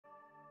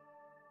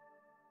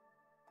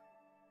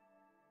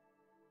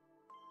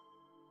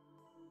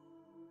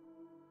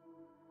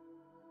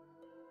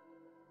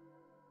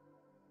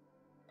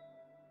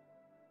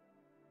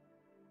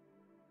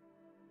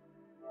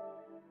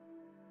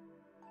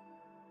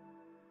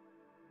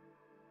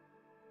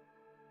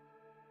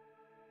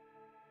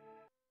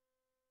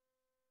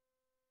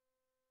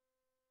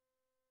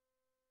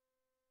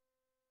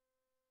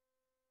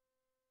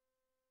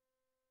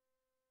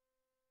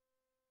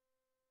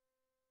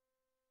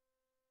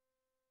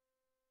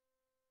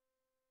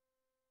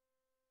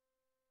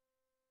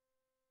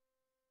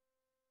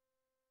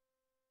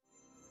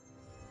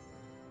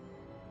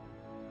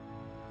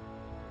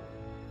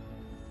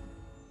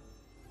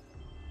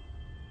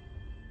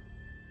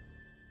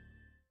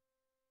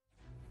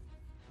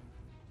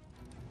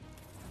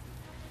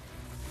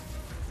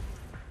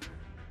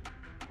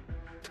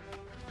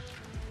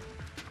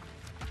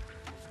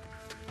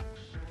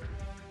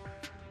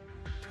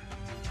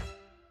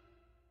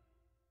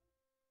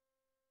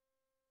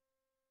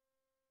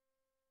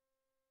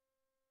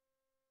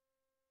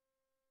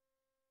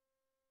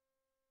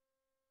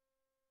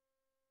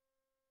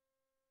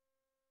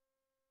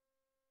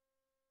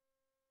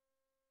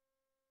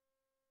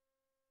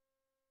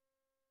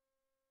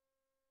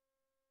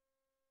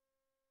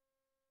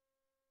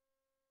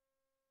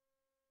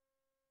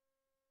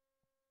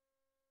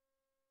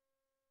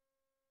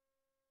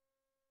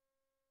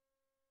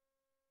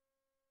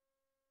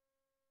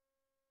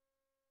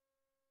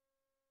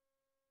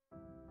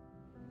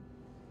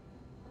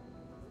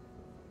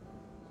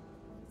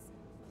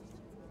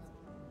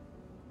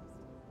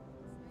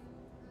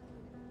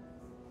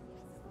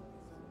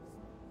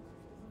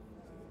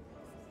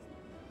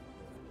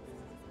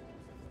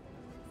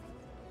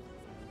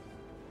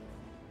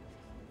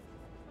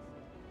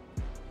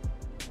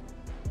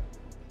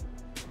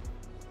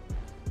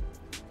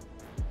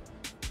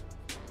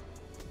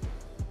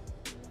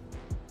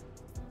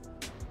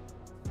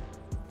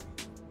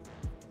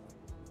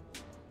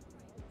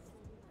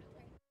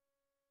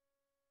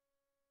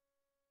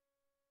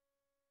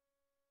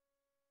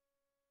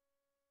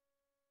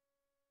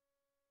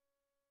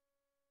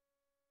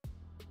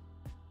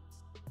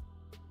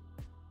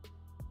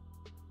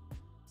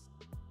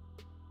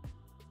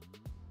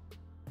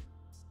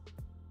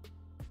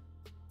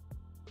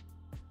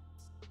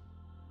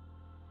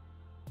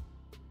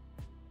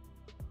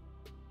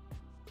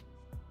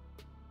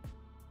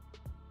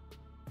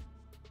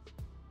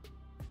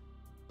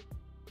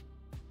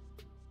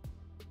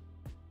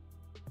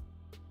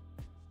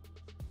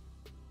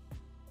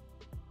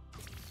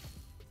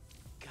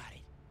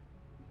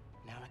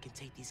can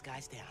take these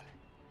guys down. I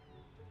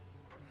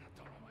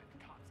don't know why the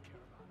cops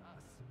care about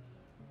us.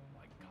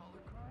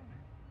 White-collar crime?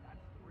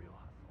 That's the real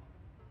hustle.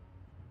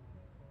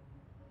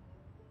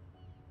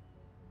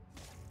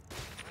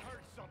 I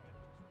heard something.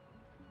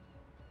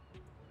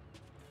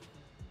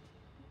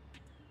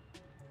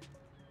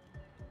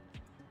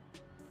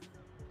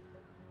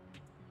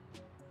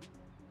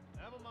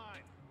 Never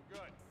mind. We're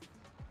good.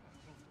 I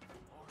moved to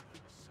Florida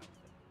or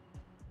something.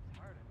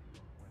 Tired of New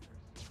York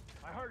winters.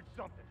 I heard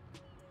something.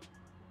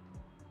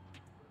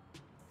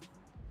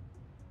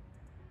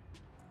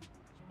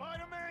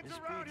 Spider-Man's This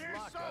around beats here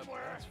lockup,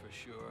 somewhere! that's for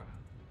sure.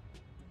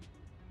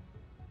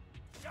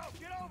 Yo,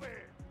 get over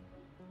here!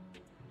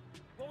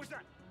 What was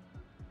that?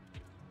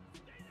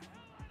 Stay the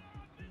hell out of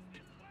our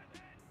business,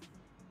 weapon!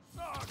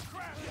 Oh,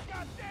 crap!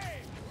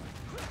 Goddamn!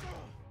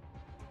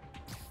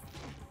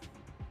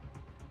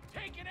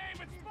 Taking aim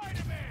at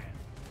Spider-Man!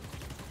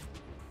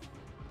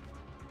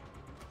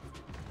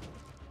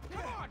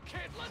 Come on,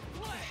 kid, let's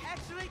play!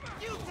 Actually,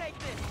 you take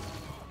this!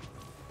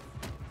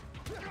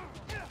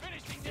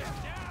 Finishing this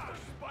now,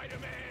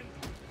 Spider-Man!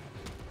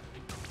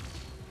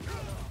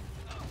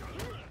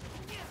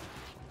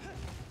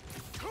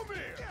 Come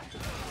here!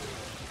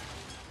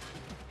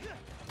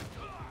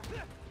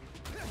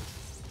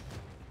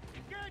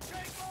 You can't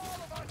take all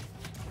of us!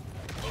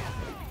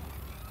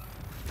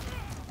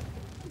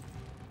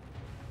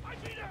 I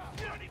beat up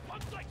bloody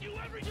punks like you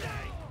every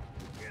day!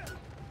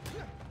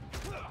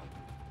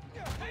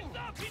 Heads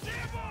up, he's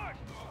airborne!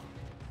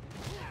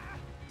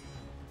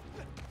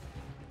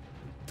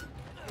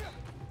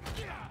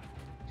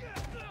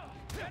 Get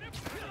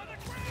him on the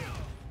ground!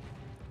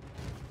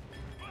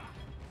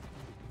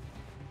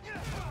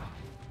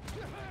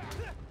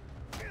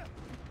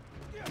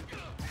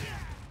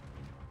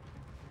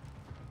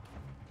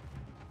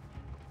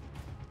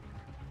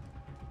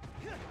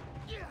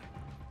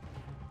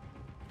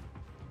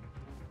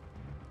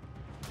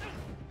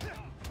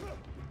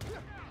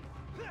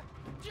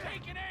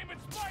 Taking aim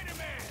at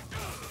Spider-Man!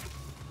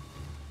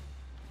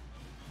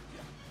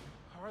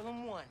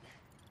 Harlem 1.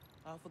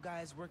 Alpha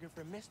guys working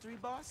for Mystery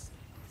Boss?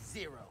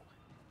 0.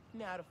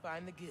 Now to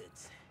find the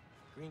goods.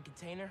 Green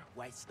container,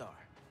 white star.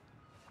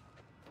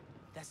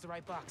 That's the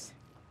right box.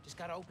 Just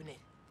gotta open it.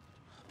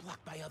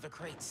 Blocked by other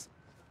crates.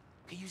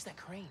 Could use that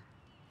crane.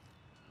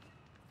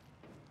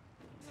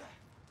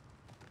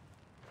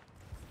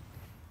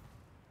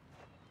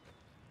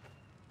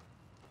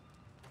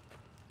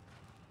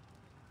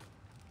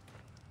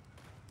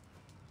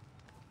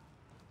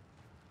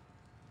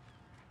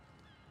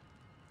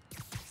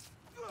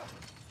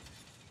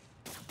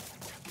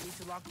 Need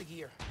to lock the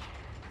gear.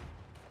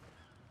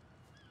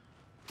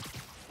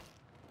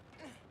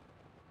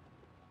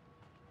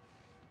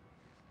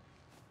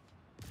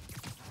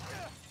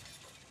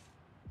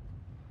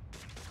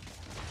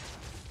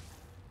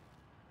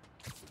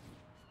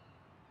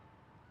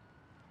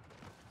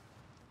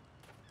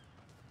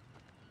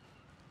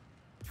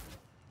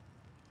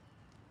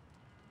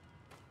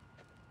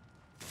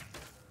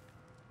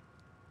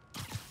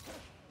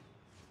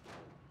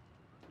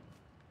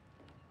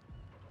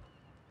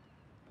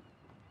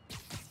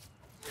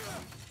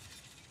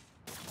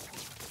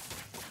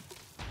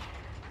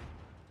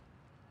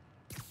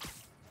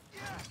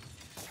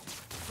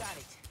 Got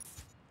it.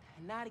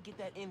 Now to get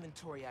that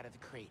inventory out of the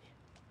crate.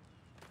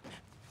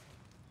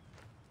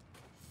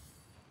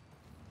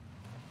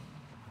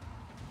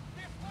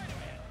 There's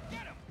Spider-Man!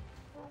 Get him!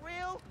 For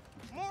real?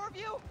 More of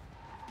you?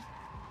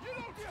 You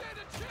don't stand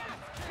a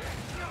chance,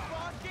 kid! Your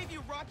boss gave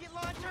you rocket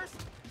launchers?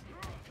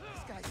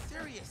 This guy's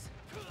serious.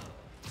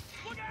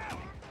 Look out!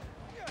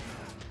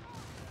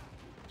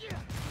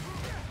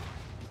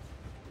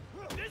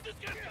 This is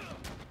gonna...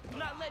 I'm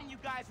not letting you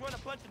guys run a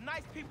bunch of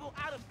nice people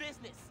out of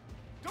business.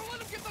 Don't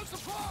let him get those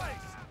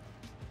supplies!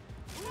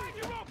 Mind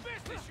your own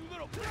business, you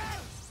little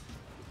brat!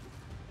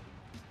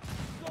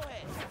 Go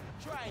ahead,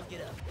 try and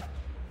get up.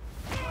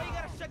 Oh, you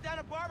gotta shut down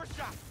a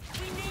barbershop.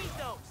 We need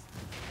those.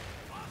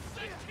 I'll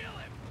say kill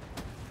him!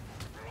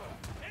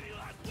 Any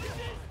last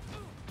witness?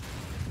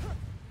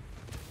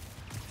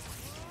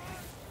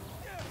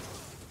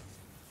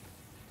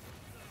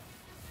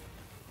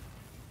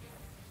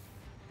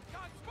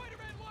 Got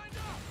Spider-Man lined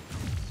up!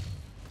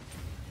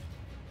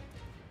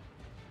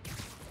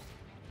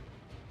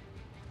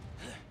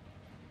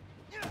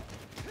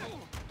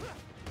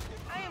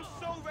 I am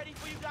so ready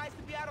for you guys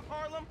to be out of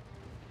Harlem.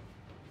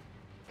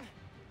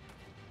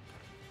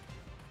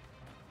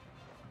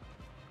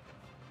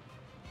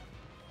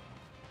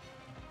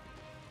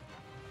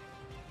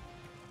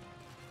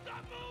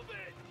 Stop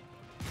moving!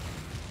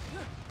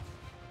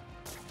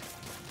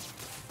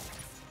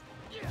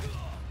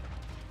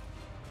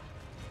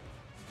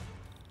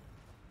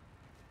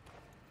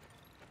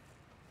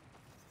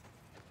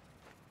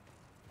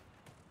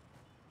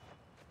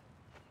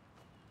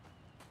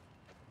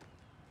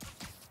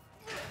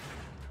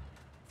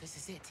 This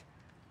is it.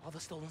 All the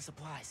stolen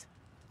supplies.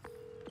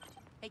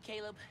 Hey,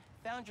 Caleb.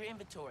 Found your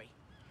inventory.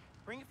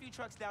 Bring a few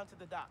trucks down to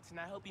the docks, and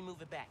I hope you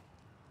move it back.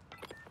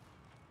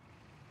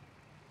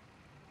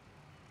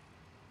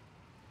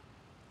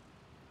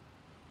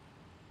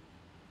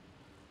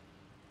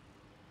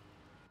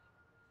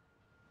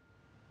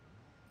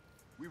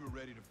 We were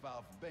ready to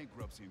file for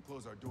bankruptcy and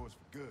close our doors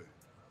for good.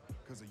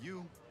 Because of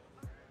you,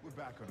 we're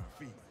back on our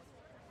feet.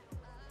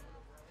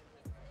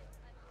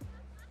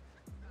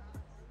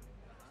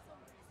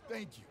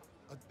 Thank you.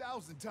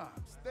 1,000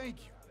 times. Thank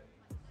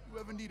you. You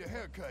ever need a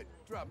haircut,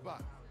 drop by.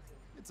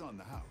 It's on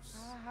the house.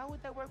 How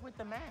would that work with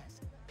the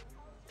mask?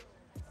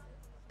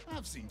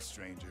 I've seen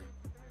stranger.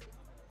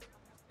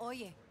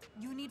 Oye,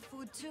 you need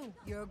food too.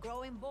 You're a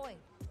growing boy.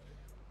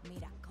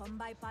 Mira, come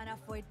by Pana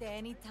Fuerte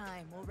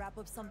anytime. We'll wrap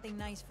up something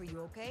nice for you,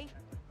 okay?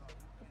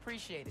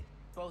 Appreciate it,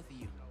 both of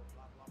you.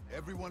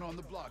 Everyone on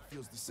the block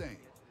feels the same.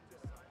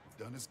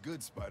 Done us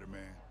good,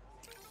 Spider-Man.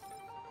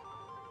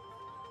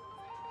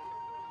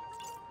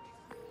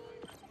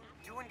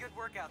 Doing good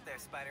work out there,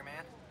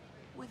 Spider-Man.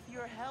 With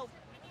your help,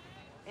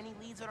 any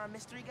leads on our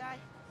mystery guy?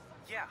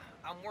 Yeah,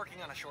 I'm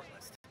working on a short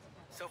list.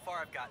 So far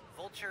I've got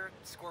Vulture,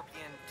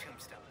 Scorpion,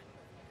 Tombstone.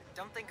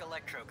 Don't think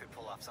Electro could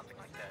pull off something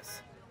like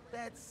this.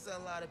 That's a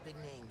lot of big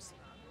names.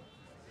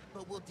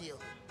 But we'll deal.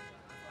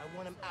 I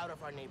want him out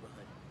of our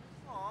neighborhood.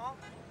 Aw,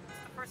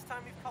 it's the first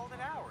time you've called it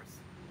ours.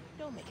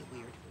 Don't make it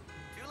weird.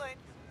 Too late.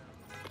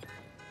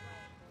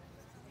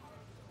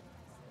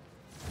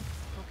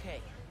 Okay,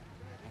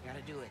 I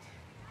gotta do it.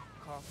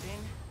 Call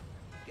Finn,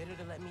 get her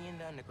to let me in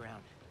the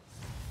underground.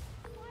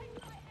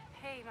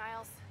 Hey,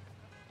 Miles.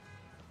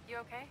 You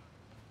okay?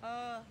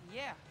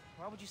 Yeah.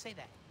 Why would you say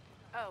that?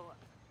 Oh,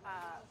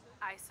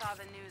 I saw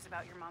the news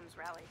about your mom's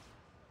rally.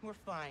 We're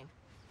fine.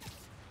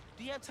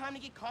 Do you have time to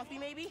get coffee,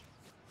 maybe?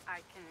 I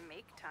can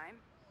make time.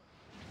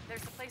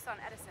 There's a place on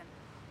Edison,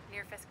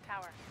 near Fisk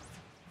Tower.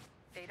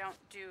 They don't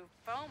do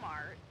foam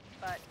art,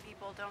 but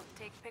people don't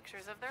take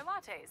pictures of their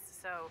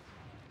lattes, so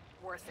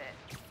worth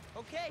it.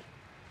 Okay,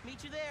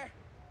 meet you there.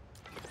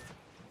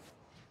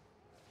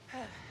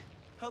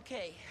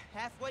 Okay,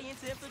 halfway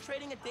into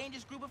infiltrating a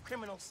dangerous group of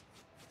criminals.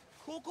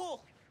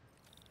 Cool.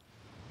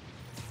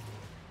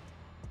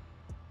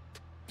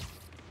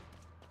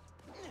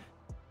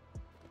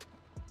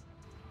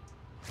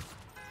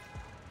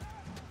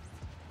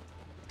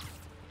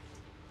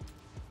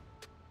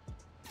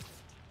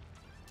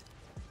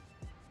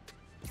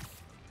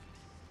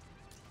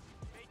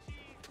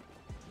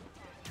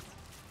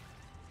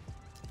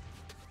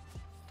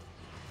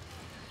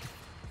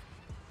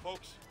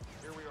 Folks,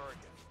 here we are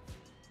again.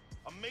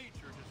 A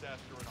major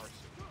disaster in our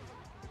city.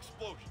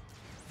 Explosions,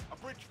 a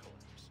bridge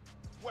collapse,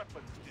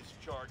 weapons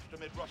discharged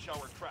amid rush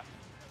hour traffic.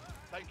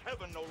 Thank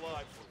heaven no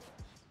lives were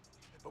lost.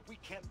 But we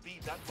can't be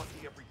that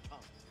lucky every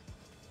time.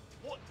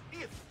 What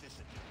if this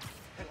attack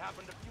had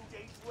happened a few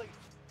days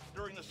later,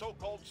 during the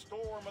so-called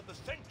storm of the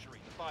century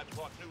the 5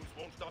 o'clock news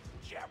won't stop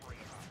jabbering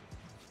about?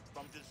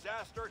 From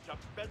disaster to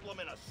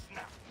bedlam in a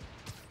snap.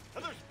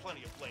 And there's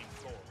plenty of blame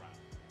to go around,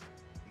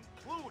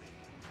 including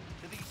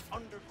to these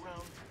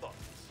underground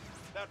thugs.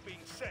 That being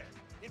said,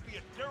 it'd be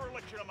a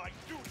dereliction of my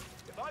duty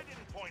if I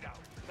didn't point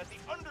out that the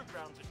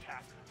Underground's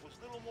attack was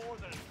little more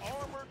than an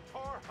armored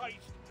car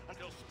heist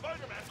until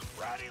Spider-Man's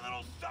bratty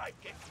little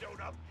sidekick showed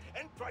up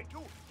and tried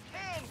to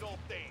handle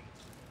things,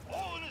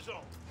 all on his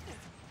own.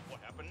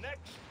 What happened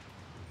next?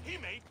 He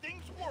made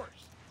things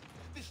worse.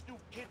 This new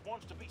kid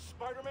wants to be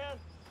Spider-Man?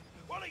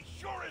 Well, he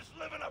sure is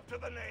living up to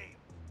the name.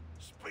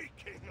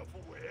 Speaking of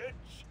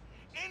which,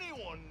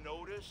 anyone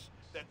notice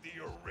that the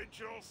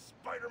original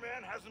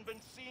Spider-Man hasn't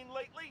been seen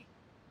lately?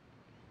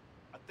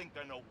 I think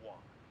I know why.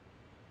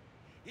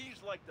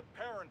 He's like the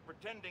parent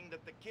pretending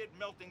that the kid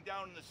melting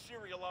down in the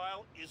cereal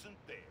aisle isn't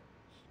theirs.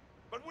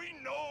 But we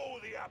know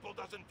the apple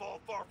doesn't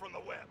fall far from the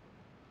web.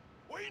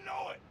 We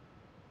know it.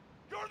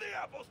 You're the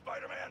apple,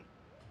 Spider-Man.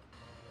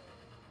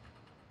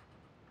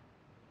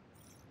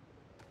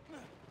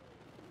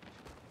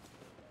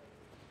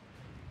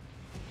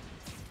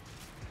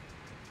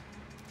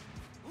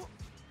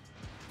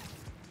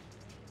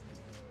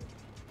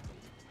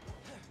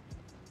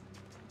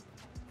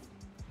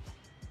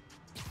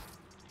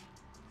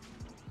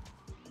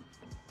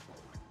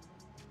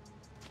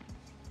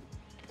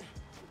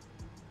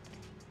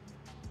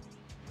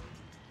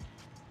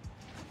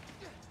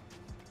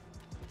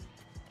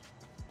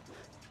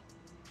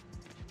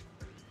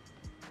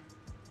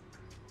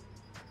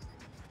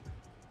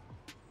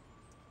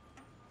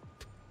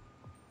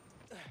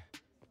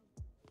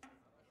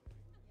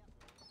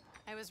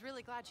 I was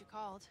really glad you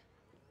called.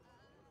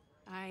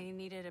 I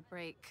needed a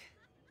break.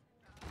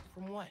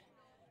 From what?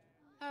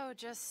 Oh,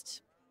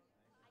 just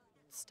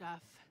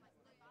stuff.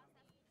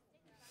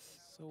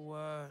 So,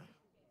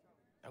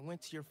 I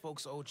went to your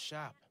folks' old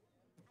shop.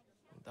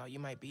 Thought you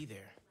might be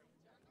there.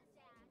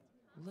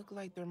 Looked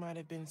like there might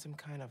have been some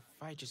kind of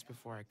fight just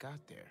before I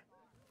got there.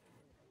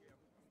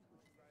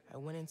 I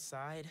went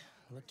inside,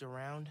 looked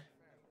around,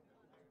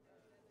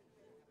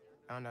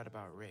 found out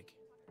about Rick.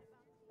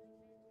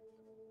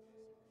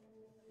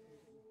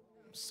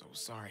 I'm so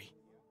sorry.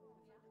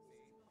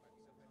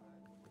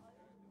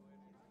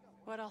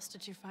 What else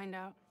did you find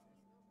out?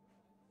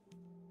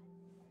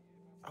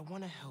 I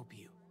want to help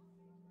you.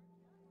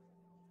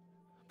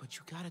 But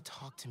you gotta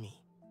talk to me.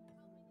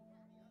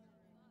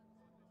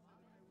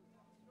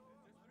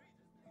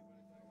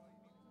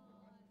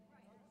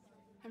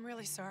 I'm I'm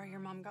really sorry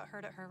your mom got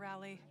hurt at her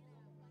rally.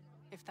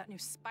 If that new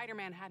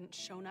Spider-Man hadn't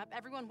shown up,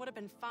 everyone would have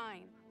been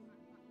fine.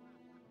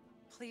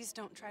 Please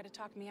don't try to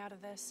talk me out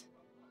of this.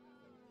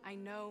 I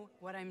know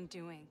what I'm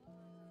doing.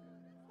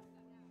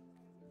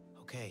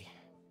 Okay.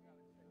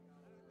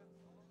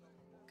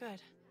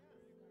 Good.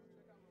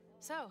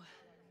 So,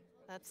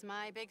 that's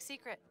my big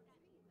secret.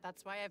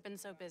 That's why I've been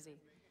so busy.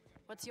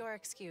 What's your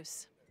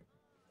excuse?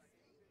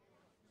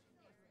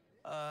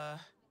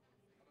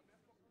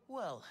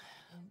 Well,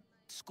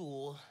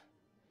 school,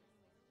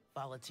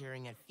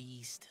 volunteering at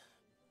Feast.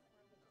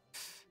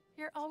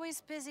 You're always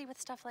busy with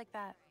stuff like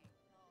that.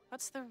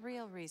 What's the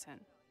real reason?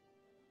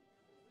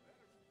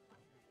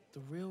 The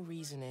real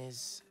reason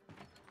is...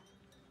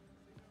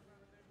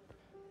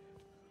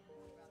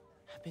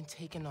 I've been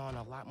taking on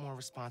a lot more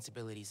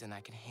responsibilities than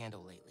I can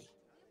handle lately.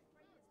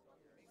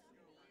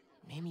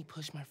 Made me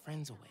push my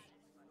friends away.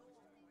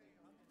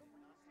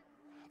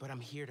 But I'm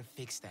here to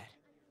fix that.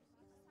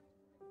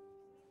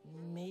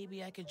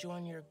 Maybe I could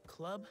join your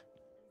club?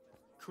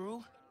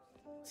 Crew?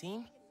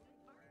 Team?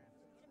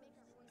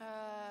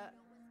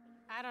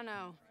 I don't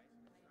know.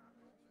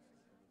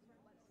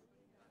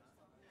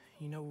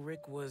 You know,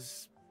 Rick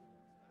was...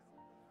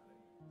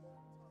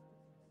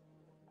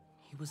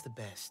 He was the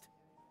best.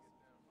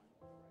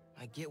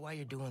 I get why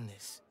you're doing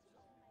this.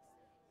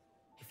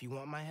 If you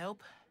want my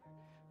help,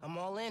 I'm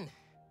all in.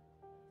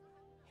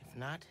 If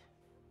not,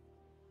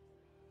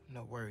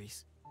 no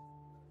worries.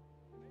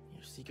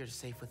 Your secret is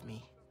safe with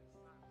me.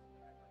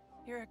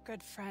 You're a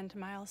good friend,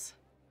 Miles.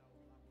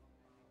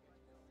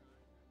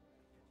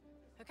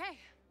 Okay,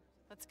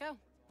 let's go.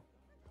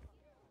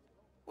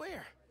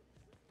 Where?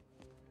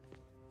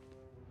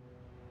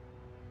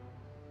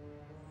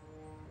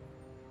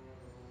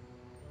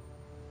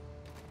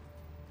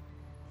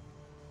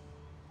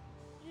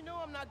 You know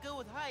I'm not good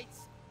with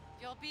heights.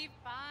 You'll be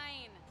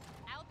fine.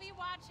 I'll be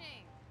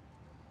watching.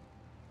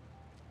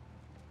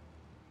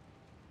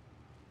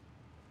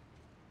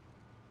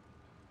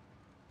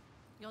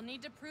 You'll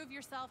need to prove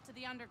yourself to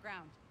the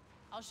Underground.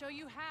 I'll show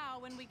you how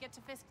when we get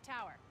to Fisk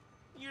Tower.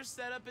 You're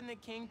set up in the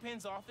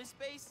Kingpin's office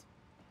space?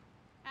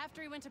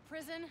 After he went to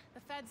prison, the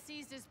feds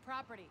seized his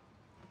property.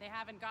 They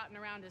haven't gotten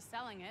around to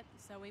selling it,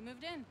 so we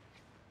moved in.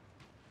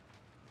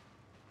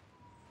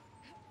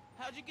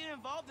 How'd you get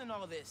involved in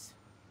all this?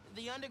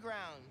 The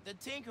Underground, the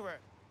Tinkerer.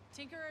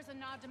 Tinkerer's a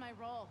nod to my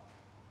role.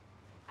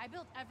 I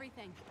built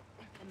everything.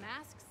 The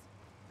masks,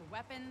 the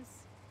weapons.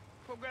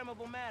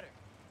 Programmable matter.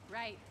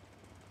 Right.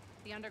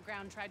 The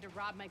Underground tried to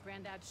rob my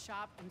granddad's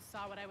shop and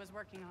saw what I was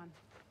working on.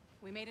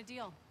 We made a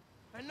deal.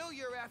 I know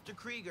you're after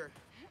Krieger,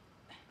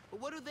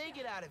 but what do they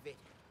get out of it?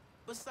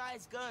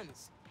 Besides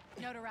guns.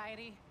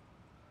 Notoriety.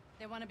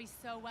 They want to be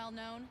so well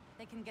known,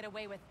 they can get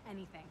away with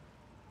anything.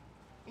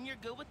 And you're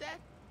good with that?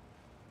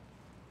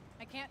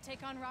 I can't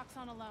take on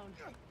Roxxon alone.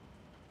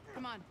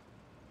 Come on.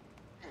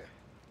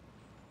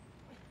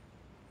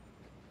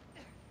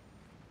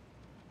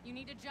 You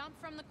need to jump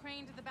from the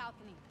crane to the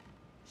balcony.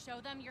 Show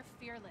them you're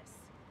fearless.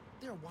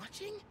 They're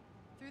watching?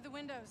 Through the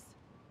windows.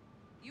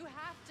 You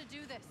have to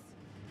do this.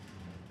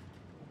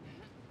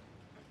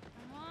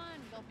 Come on,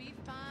 you'll be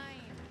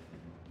fine.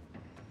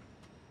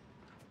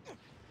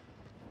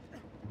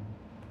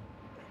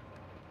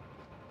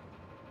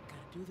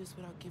 Gotta do this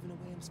without giving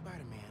away I'm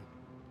Spider-Man.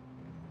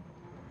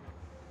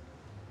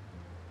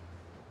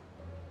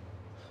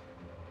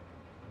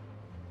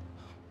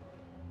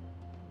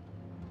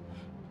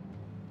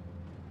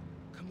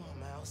 Come on,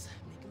 Miles.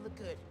 Make it look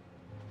good.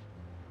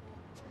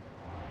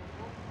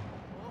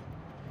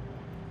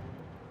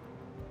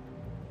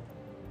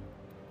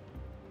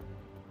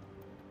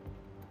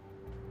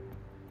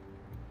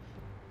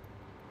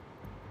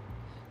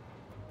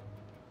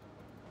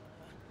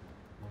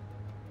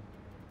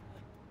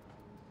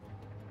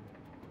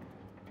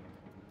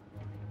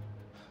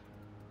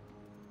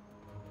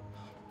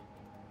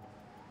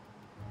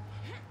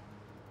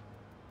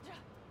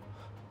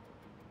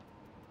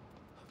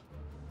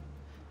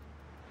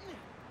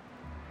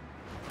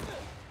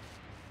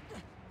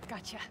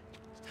 Gotcha.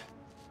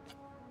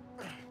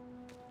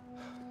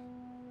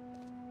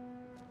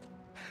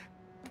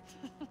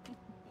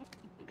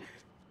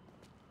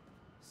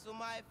 So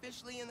am I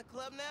officially in the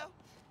club now?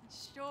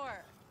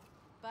 Sure.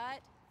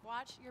 But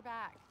watch your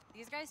back.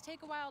 These guys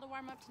take a while to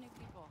warm up to new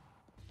people.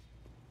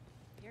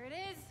 Here it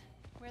is,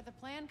 where the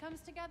plan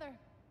comes together.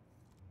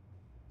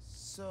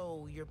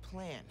 So, your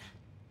plan.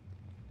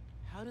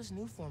 How does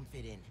Newform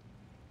fit in?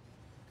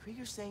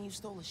 Krieger's saying you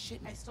stole a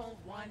shipment. I stole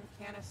one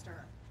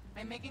canister.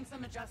 I'm making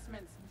some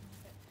adjustments.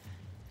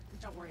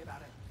 Don't worry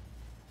about it.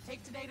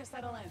 Take today to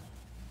settle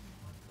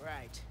in.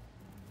 Right.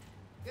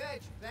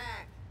 Good, you're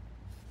back.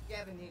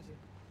 Gavin needs you.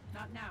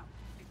 Not now.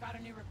 We've got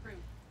a new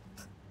recruit.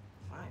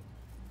 Fine.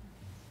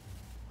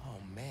 Oh,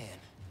 man.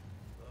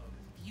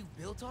 You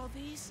built all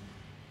these?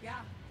 Yeah.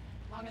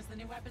 Long as the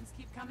new weapons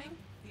keep coming,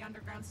 the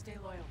Underground stay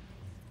loyal.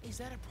 Is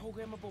that a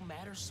programmable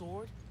matter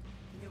sword?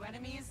 New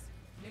enemies,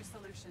 new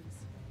solutions.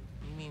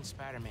 You mean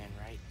Spider-Man,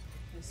 right?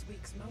 This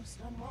week's most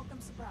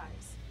unwelcome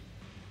surprise.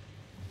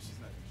 She's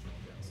not even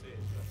showing down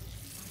stage, right?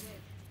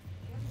 Did.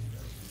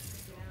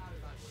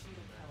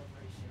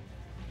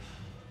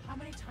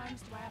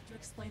 times do I have to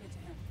explain it to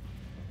him?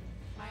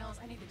 Miles,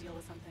 I need to deal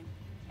with something.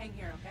 Hang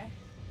here, okay?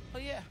 Oh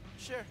yeah,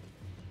 sure.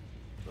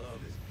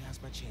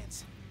 Now's my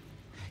chance.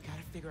 I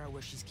gotta figure out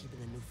where she's keeping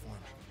the new form.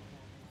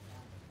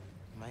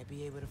 Might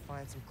be able to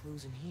find some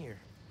clues in here.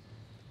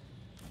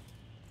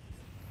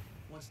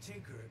 Once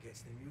Tinkerer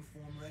gets the new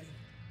form ready,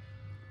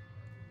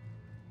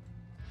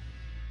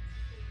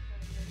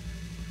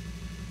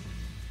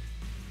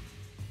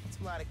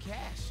 That's a lot of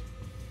cash.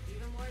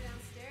 Even more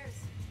downstairs.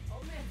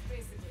 Old man's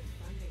basically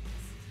funding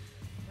us,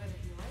 whether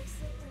he likes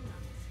it or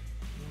not.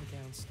 More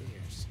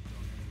downstairs.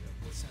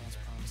 That sounds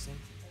promising.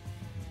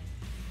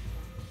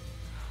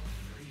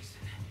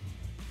 reason.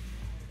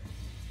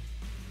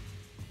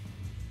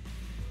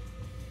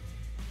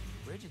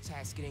 Bridge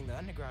Attack's getting the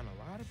underground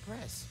a lot of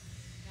press.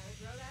 Gotta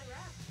grow that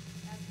rap.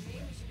 As for me,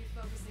 we should be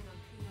focusing on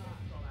PR,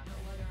 not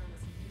whether on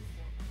this new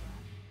form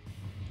crap.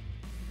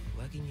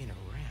 Lugging it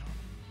around.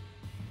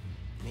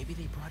 Maybe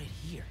they brought it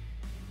here.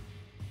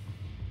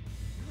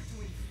 What do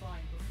we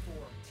find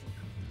before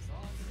Tinkerer's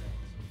offset?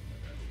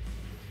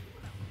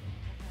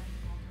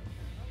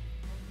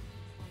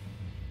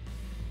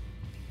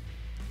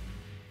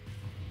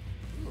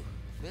 Ooh,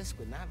 Fisk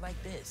would not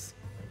like this.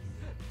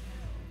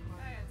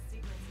 I had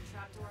secrets and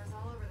trapdoors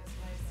all over this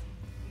place.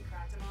 We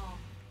cracked them all.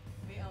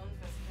 We own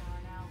Fisk Tower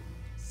now.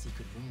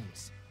 Secret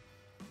rooms.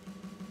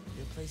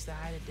 Good place to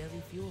hide a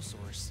deadly fuel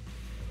source.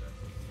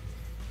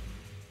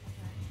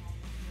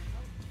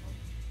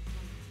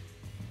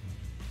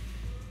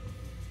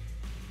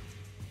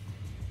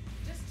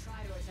 Just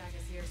try to attack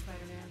us here,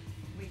 Spider-Man.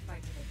 We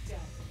fight to the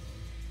death.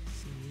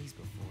 Seen these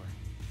before.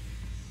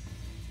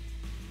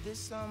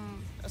 This,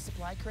 a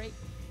supply crate?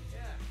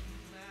 Yeah,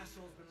 some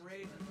asshole's been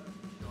raiding them.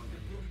 Don't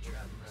get booby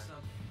trapped or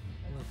something.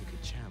 I love a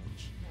good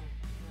challenge.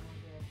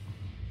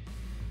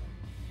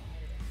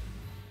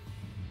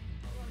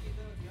 How long you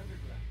been with the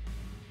underground?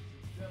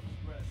 Since Devil's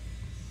Breath.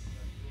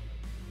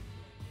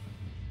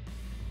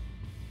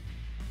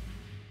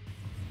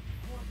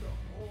 What the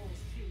whole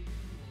shit?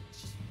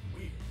 It's just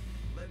weird.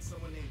 Let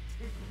someone named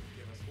Tinker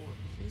give us orders.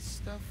 This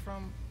stuff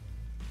from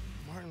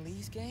Martin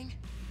Lee's gang?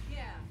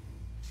 Yeah,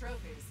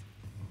 trophies.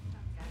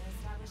 Gotta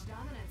establish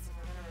dominance if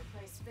we're gonna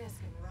replace Fisk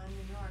and run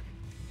New York.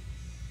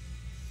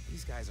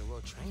 These guys are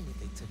well trained if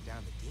they took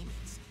down the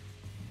demons.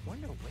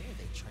 Wonder where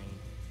they train.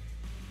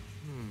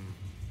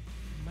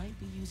 Might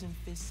be using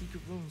Fisk's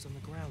secret rooms on the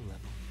ground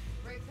level.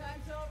 Break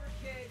time's over,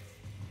 kids.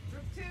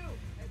 Group 2,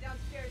 head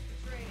downstairs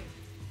for training.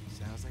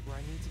 Sounds like where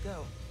I need to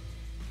go.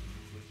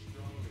 We're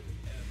stronger than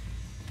ever.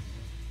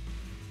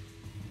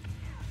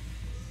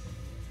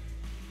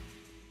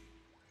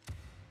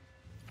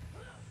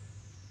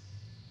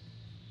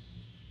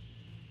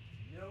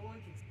 No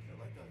one can feel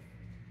like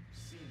I've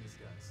seen this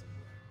guy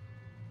somewhere.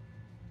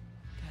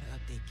 Gotta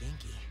update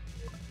Genki.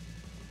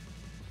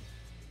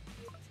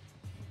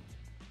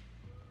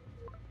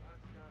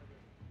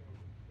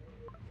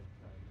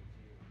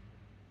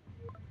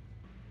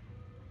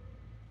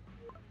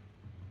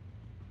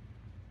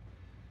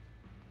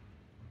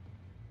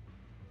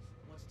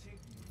 What's Tinker?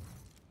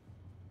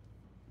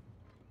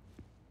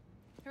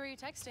 Who are you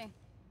texting?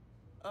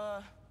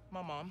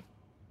 My mom.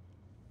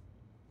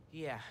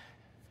 Yeah,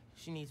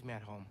 she needs me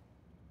at home.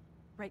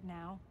 Right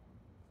now?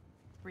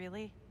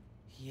 Really?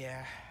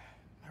 Yeah,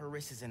 her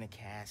wrist is in a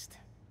cast.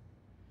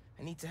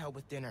 I need to help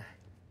with dinner.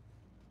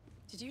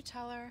 Did you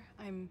tell her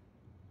I'm...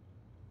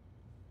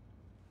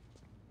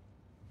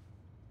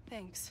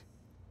 Thanks.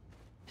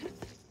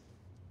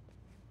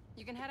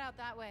 You can head out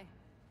that way.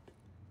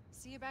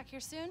 See you back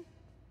here soon?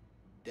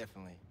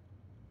 Definitely.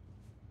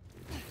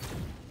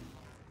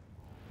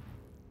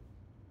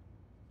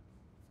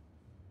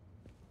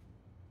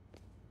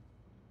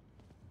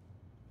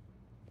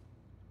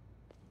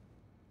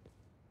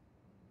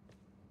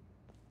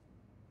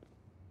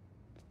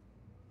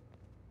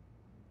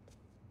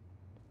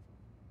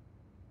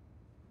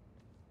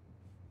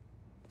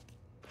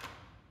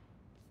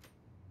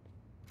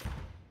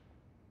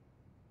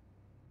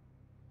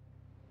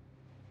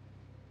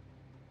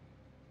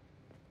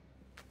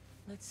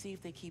 Let's see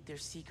if they keep their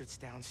secrets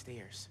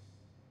downstairs.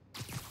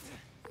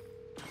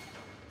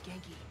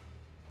 Genki,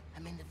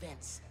 I'm in the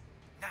vents.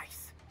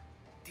 Nice.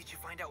 Did you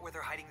find out where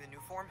they're hiding the new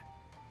form?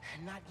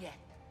 Not yet,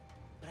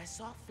 but I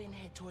saw Finn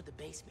head toward the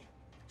basement,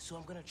 so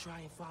I'm gonna try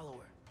and follow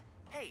her.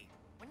 Hey,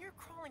 when you're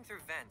crawling through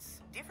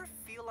vents, do you ever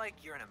feel like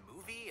you're in a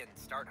movie and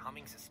start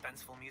humming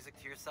suspenseful music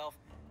to yourself?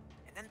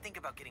 And then think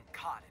about getting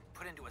caught and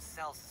put into a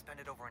cell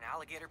suspended over an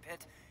alligator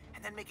pit,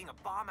 and then making a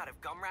bomb out of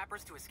gum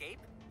wrappers to escape?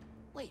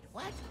 Wait,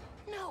 what?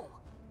 No!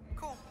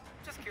 Cool.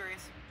 Just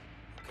curious.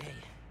 Okay,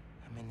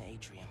 I'm in the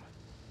atrium.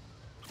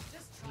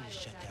 Just I try need to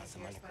to shut attack down us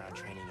some here, underground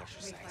Spider-Man. training We fight to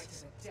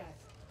exercises. the death.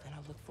 Then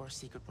I'll look for a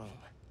secret room.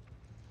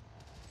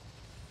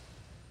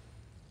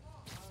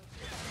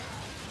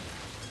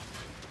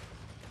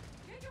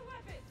 Get your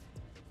weapons!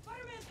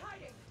 Spider-Man's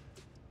hiding!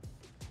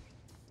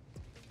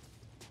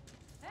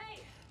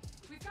 Hey!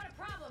 We've got a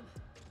problem!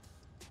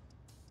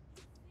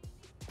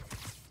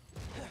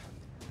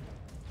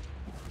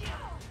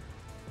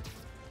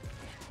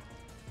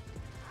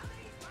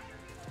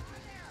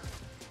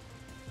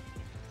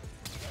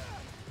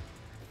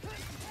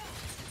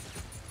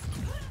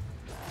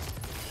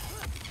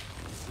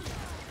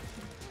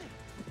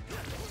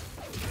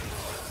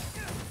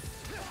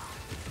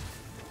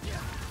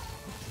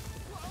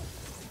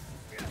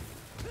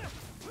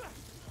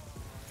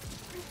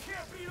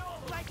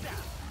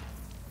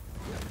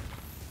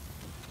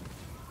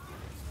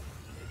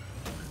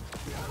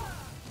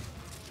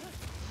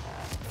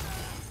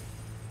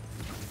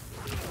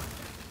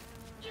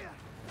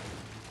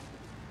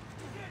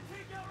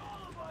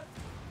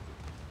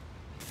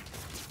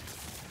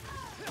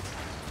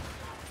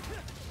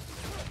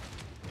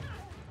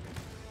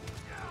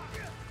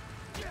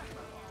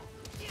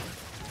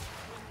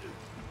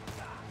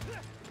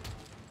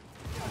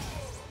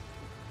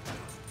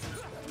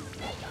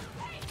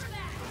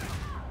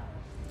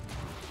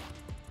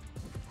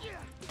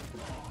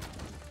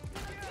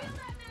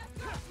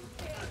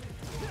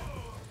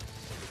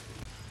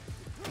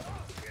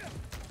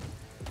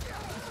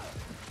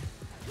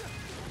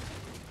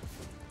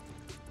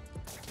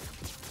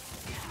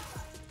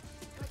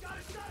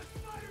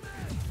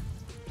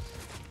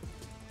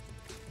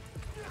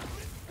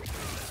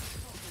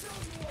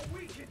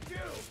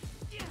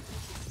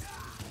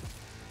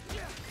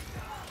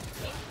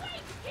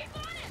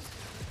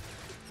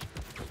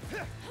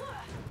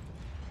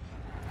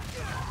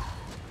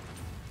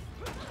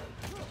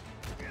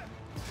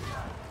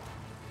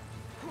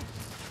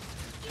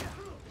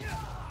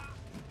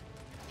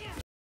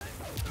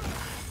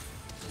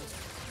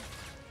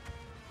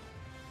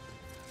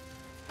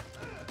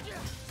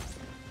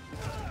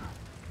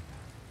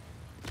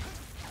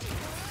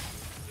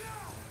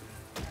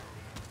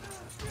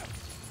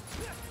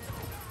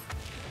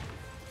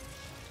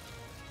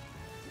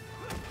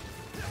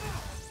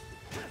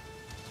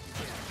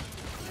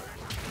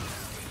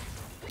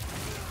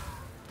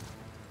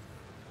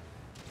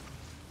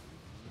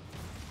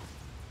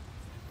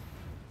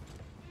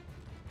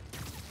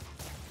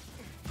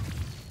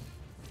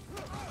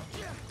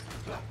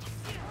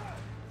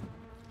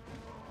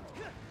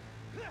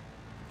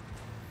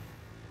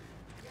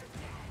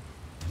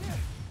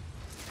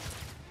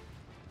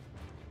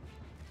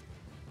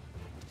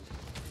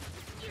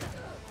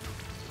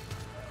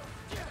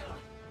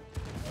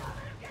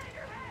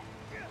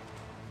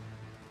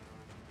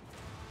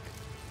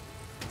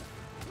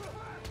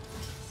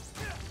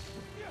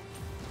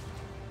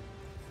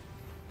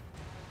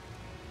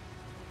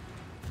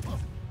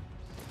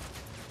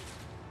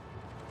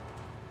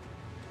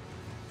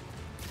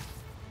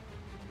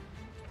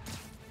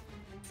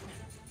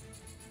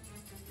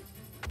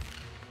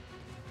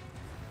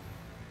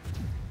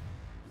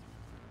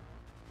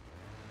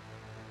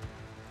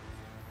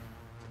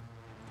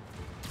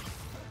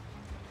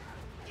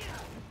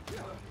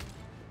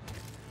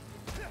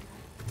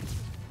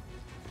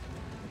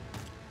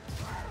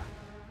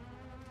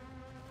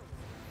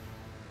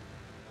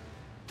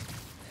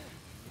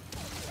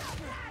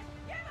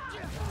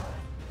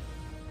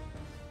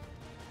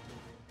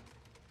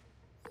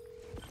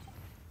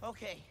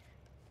 Okay.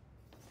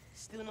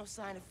 Still no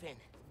sign of Finn.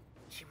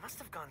 She must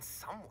have gone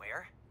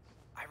somewhere.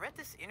 I read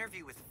this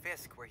interview with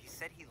Fisk where he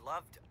said he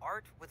loved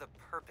art with a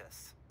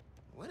purpose.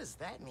 What does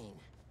that mean?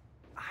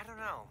 I don't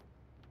know.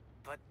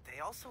 But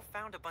they also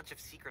found a bunch of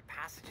secret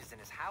passages in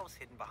his house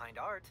hidden behind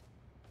art.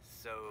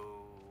 So...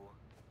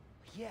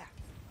 Yeah,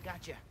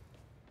 gotcha.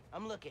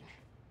 I'm looking.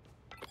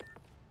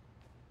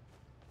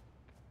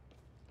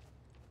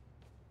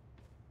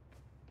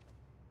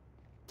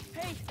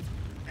 Hey!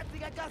 I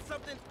think I got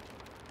something!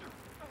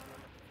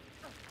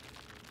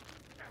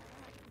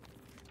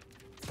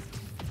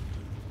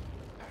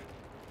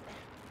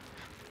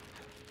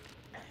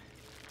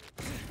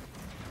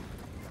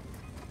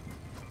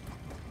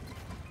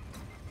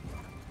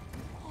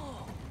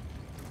 Whoa!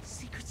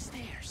 Secret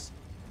stairs.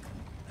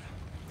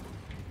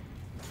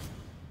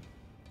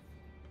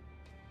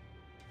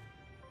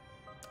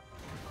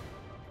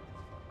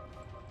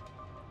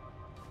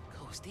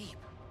 Goes deep.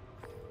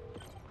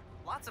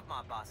 Lots of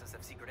mob bosses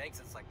have secret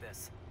exits like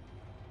this.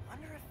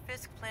 Wonder if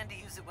Fisk planned to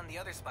use it when the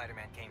other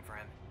Spider-Man came for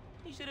him.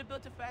 He should have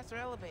built a faster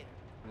elevator.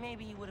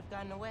 Maybe he would have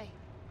gotten away.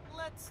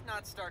 Let's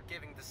not start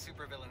giving the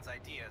supervillains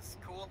ideas,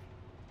 cool?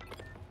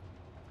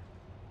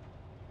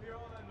 Hear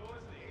all that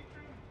noise in the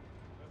atrium?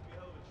 Must be a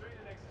hell of a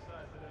training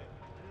exercise today.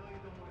 I really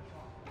don't want to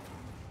talk.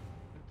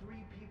 The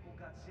 3 people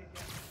got sick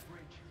at the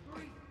bridge.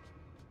 3!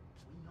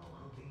 We know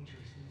how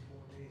dangerous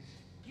Newborn is.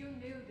 You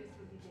knew this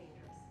would be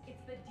dangerous.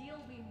 It's the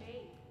deal we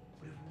made.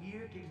 But if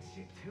we're getting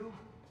sick too,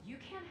 You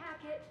can't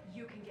hack it,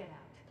 you can get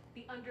out.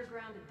 The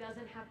underground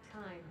doesn't have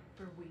time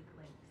for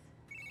weaklings.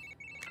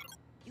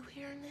 You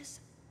hearing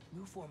this?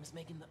 Newform is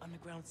making the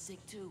underground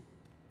sick too.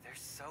 They're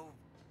so...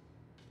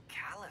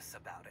 callous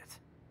about it.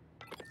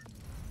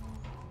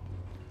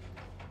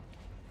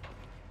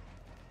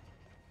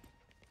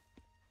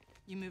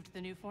 You moved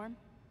the new form?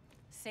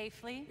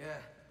 Safely?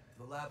 Yeah,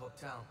 the lab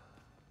uptown.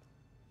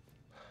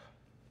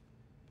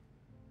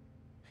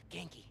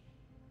 Genki,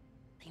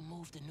 they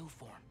moved the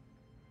Newform.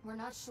 We're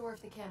not sure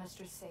if the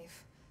canister's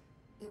safe.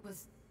 It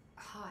was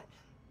hot,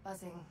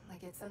 buzzing,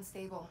 like it's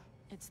unstable.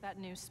 It's that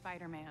new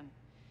Spider-Man.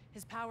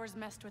 His powers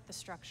messed with the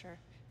structure.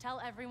 Tell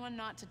everyone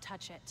not to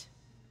touch it.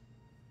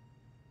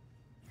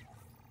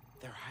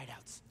 They're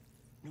hideouts.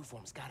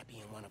 Newform's gotta be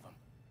in one of them.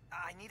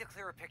 I need a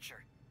clearer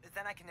picture.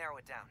 Then I can narrow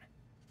it down.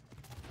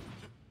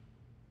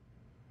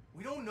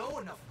 We don't know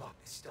enough about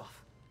this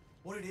stuff.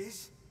 What it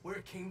is, where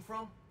it came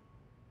from.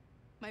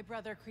 My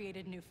brother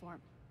created new form.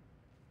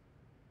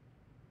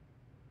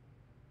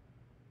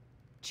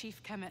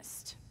 Chief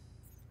Chemist.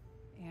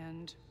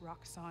 And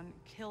Roxxon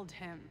killed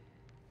him.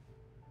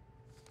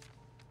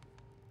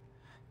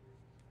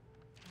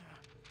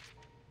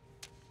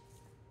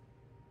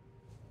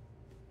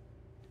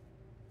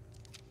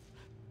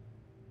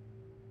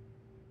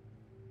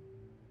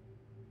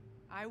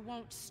 I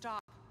won't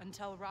stop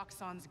until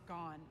Roxxon's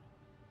gone.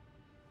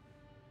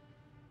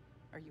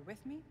 Are you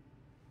with me?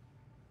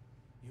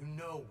 You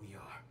know we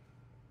are.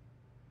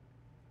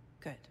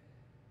 Good.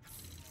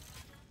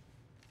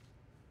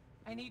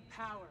 I need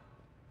power.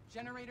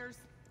 Generators,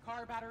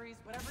 car batteries,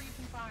 whatever you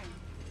can find.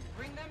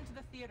 Bring them to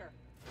the theater.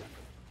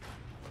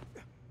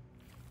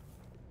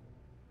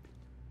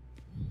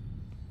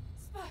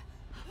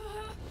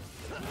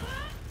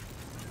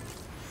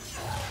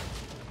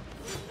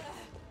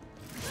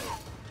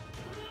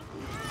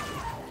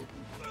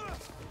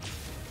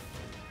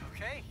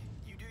 Okay,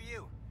 you do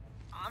you.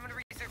 I'm gonna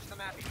research the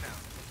map you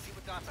found. See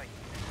what dots I can.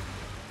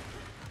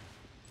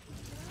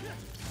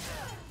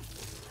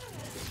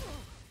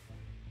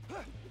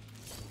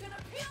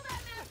 Gonna peel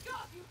that mask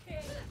off, you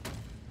kid!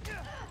 You'll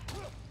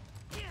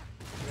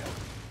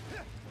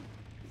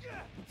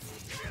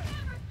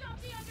never stop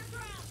the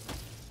underground!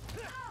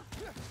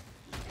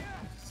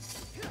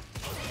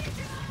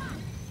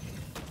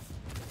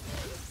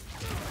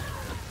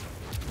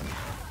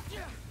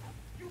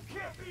 You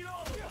can't beat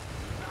all of them!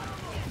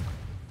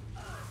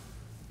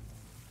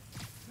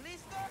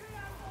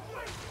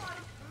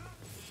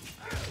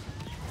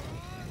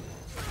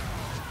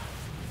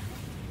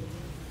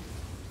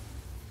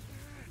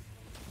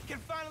 Can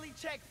finally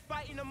check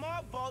fighting a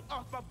mob vault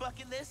off my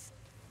bucket list.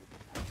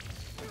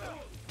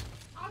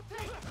 I'll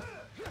take it!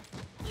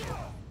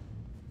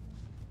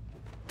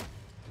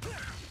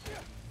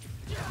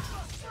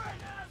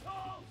 Straight,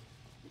 asshole!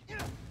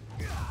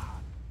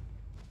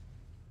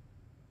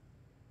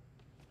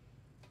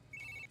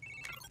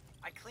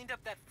 I cleaned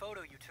up that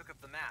photo you took of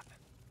the map.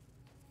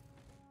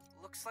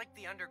 Looks like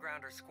the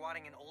underground are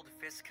squatting in old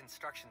Fisk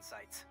construction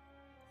sites.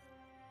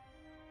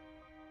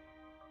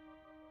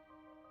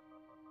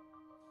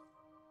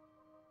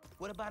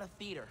 What about a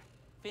theater?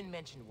 Finn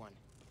mentioned one.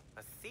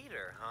 A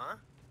theater, huh?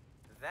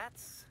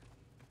 That's...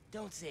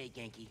 Don't say it,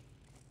 Genki.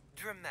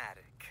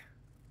 dramatic.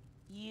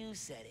 You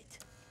said it.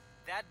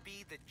 That'd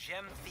be the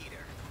Gem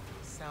Theater.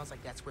 Sounds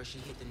like that's where she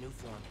hit the new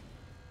form.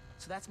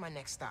 So that's my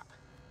next stop.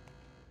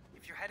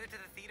 If you're headed to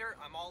the theater,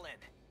 I'm all in.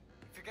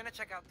 If you're gonna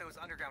check out those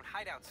underground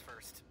hideouts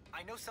first,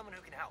 I know someone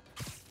who can help.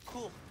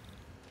 Cool.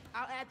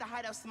 I'll add the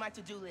hideouts to my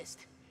to-do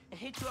list and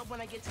hit you up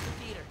when I get to the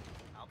theater.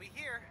 I'll be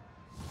here.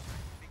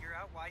 Figure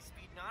figure out why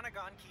Speed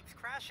Nonagon keeps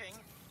crashing.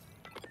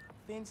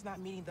 Finn's not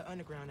meeting the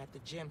underground at the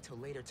gym till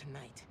later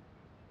tonight.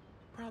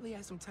 Probably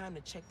has some time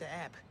to check the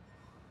app,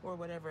 or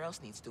whatever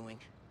else needs doing.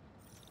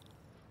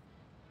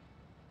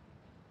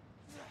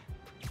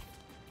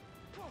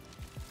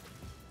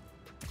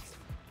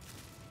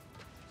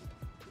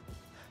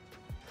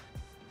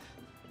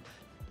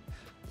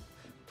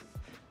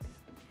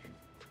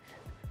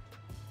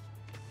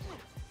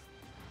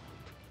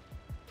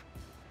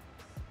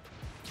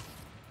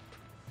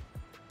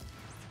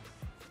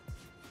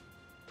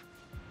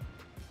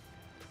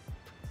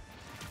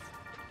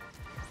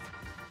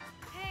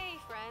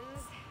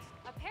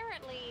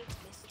 Apparently,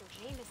 Mr.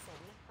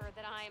 Jameson heard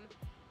that I am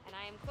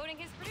quoting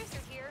his producer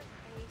here,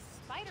 a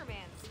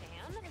Spider-Man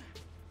stan.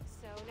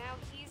 So now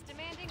he's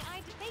demanding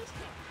I debate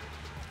him.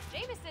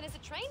 Jameson is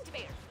a trained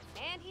debater,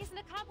 and he's an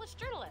accomplished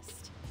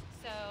journalist.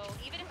 So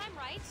even if I'm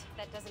right,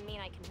 that doesn't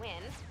mean I can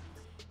win.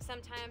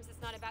 Sometimes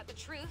it's not about the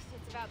truth,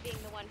 it's about being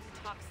the one who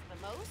talks the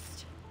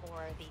most,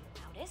 or the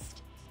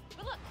loudest.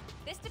 But look,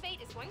 this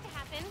debate is going to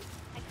happen.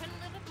 I couldn't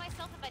live with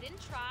myself if I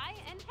didn't try,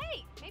 and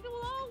hey, maybe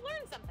we'll all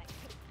learn something.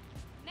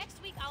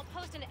 Next week, I'll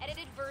post an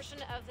edited version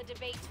of the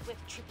debate with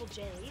Triple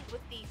J,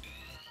 with the...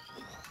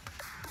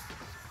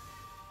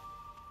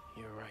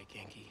 You're right,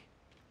 Genki.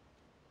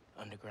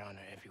 Underground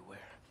are everywhere.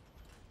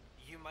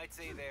 You might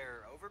say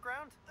they're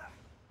overground?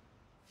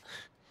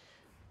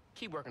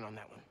 Keep working on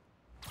that one.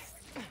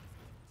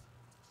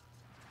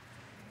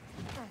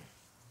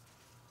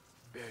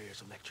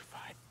 Barrier's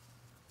electrified.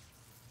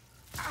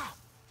 Ow!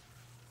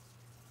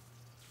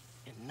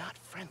 And not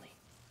friendly.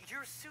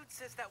 Your suit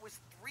says that was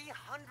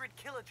 300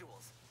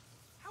 kilojoules.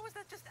 How is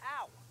that just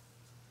ow?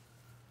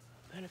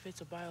 Benefits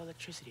of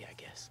bioelectricity, I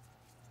guess.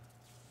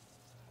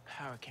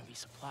 Power can be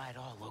supplied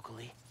all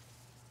locally.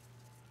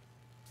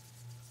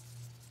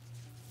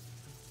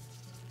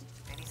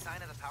 Any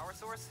sign of the power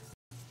source?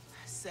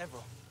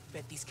 Several.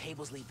 Bet these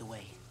cables lead the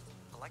way.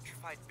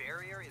 Electrified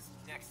barrier is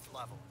next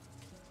level.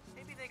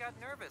 Maybe they got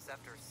nervous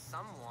after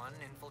someone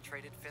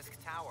infiltrated Fisk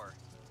Tower.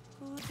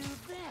 Who do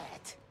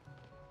that?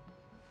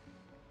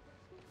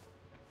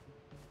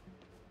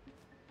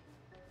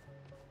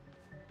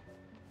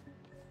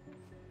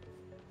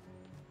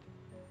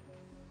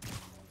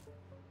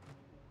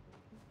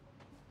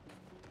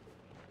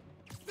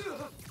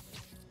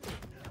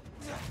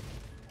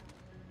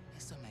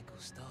 Eso me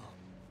gustó.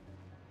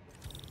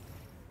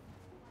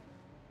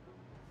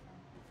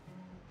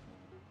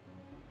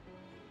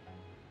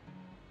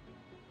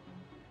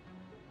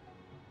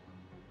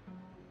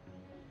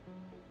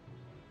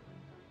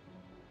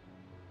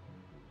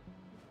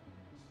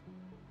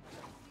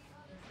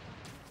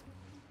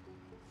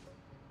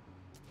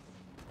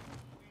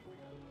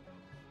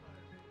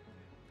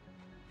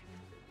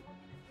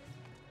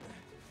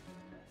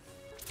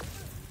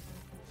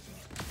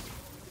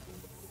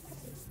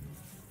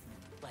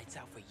 Lights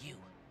out for you.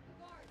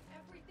 Guard,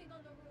 everything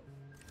on the roof.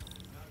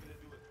 Not gonna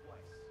do it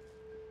twice.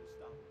 We'll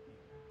stop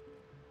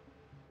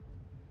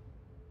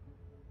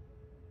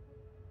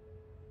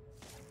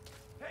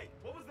here. Hey,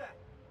 what was that?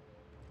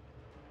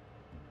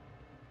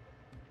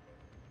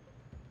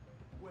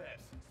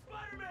 Webs.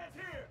 Spider-Man's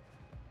here!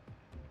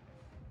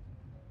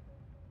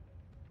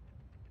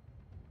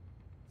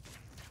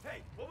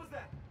 Hey, what was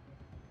that?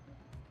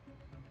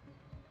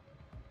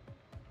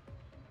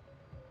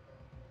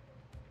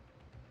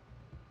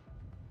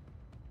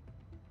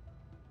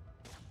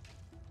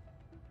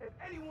 If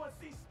anyone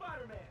sees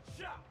Spider-Man,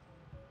 shout!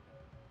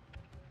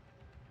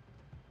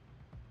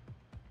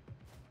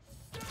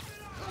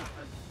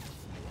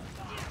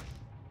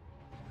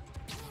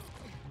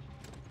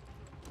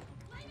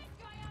 Lay this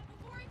guy out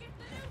before he gets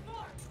the new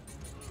form!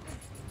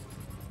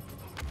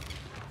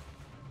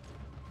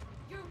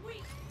 You're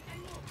weak, and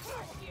we'll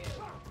crush you!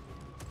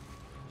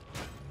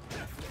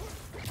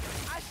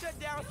 I shut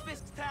down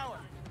Fisk's Tower,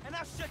 and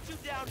I'll shut you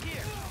down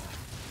here.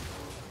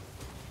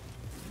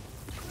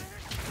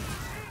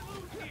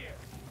 Here!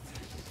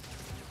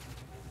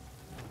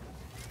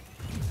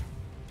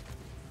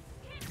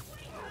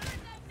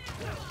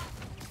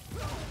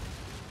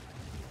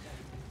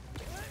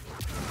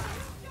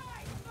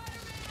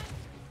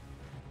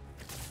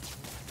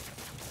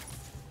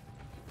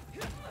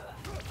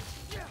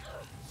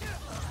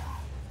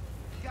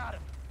 Got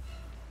him.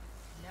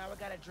 Now I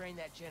gotta drain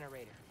that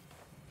generator.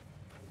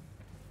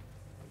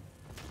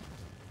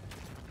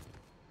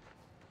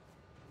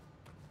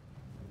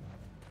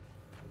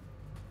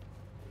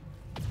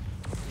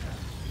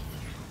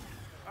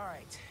 All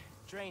right,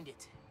 drained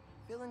it.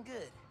 Feeling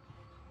good.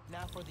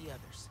 Now for the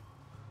others.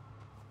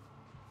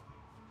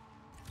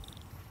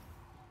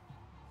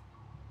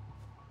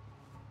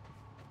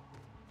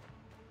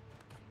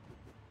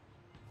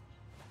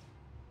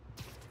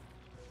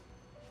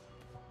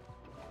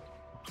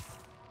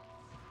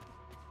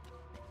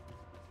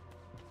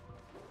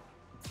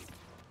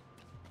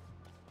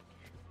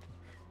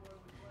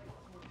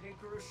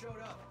 Tinkerer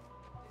showed up.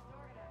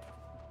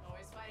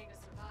 Always fighting to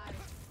survive.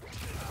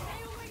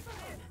 Stay away from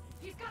him!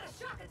 He's got a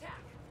shock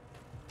attack!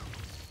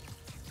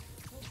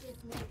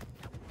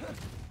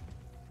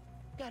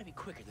 Gotta be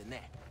quicker than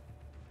that.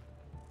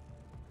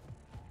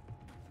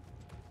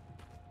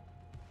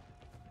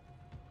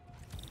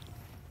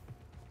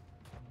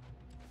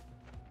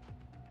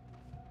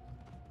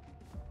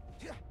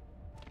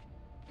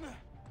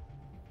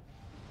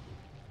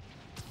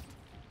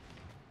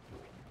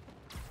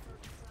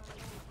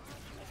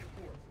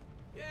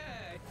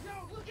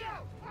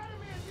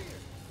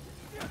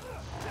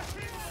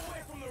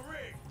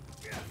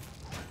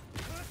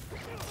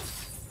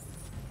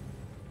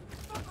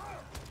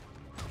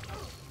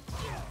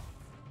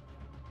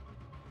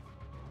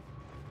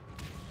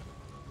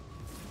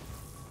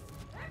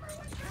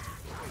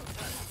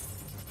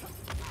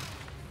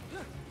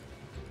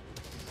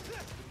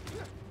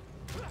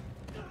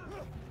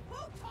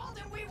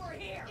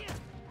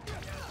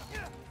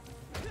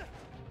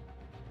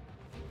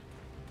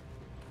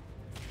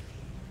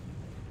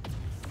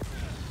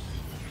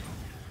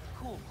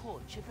 Cool,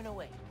 chipping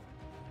away.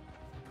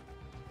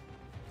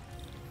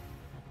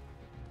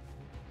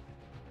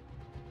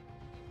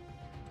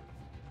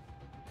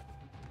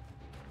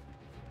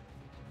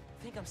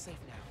 I think I'm safe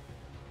now.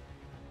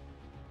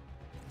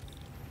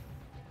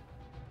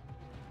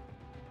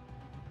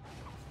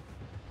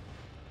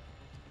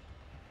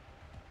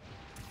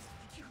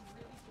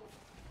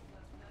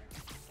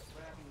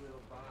 Crappy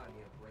little bar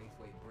near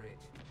Braithwaite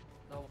Bridge.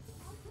 No.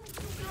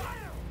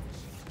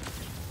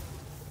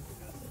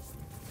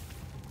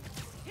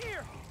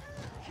 Here!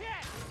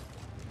 Cat!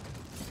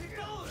 He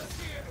followed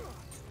us here!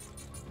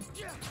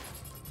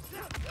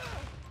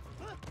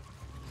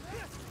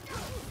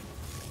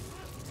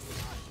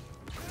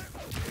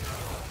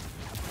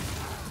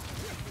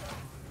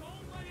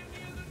 Don't let him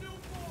near the new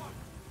form!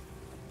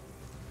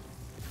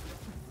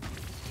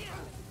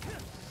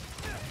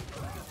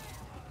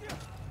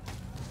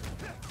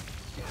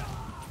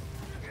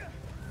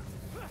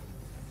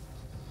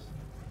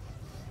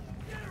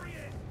 There he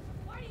is!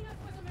 Fighting us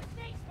was a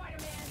mistake,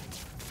 Spider-Man!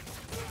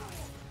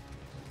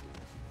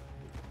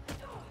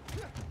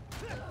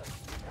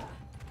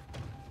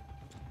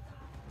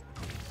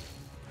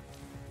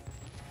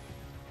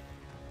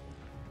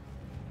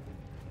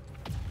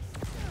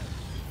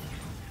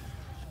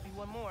 Should be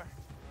one more.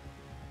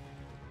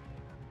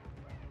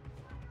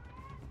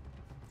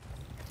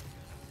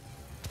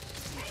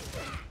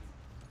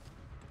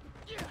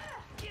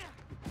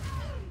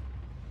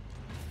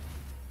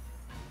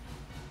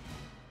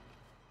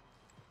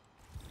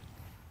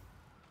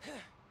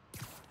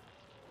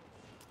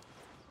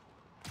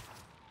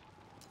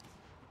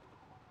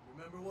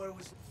 Remember what it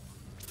was?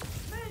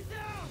 Man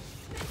down!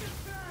 Make it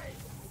straight!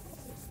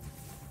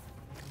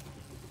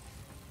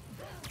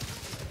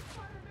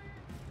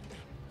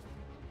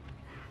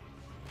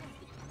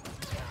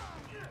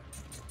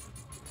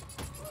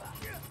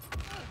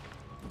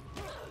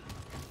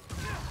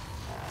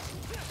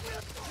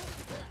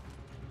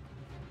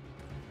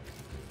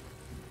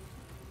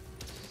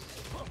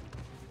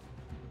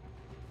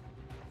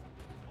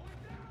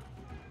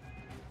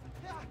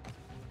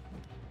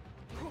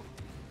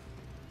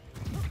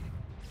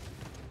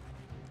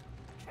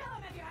 Kill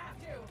him if you have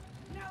to!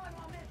 No one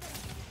will miss him!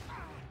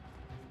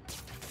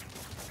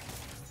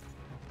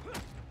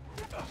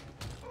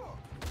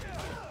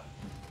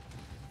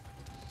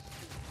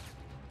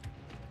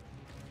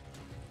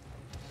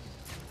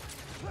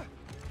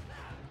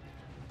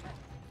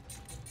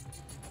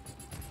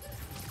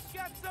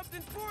 Got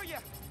something for you!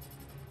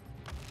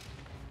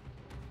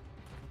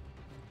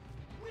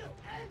 We'll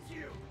end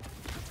you!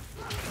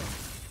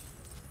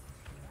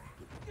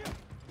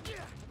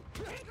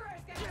 Tinker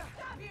is gonna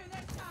stop you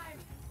this time!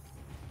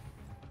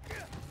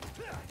 You're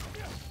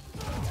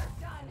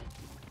done!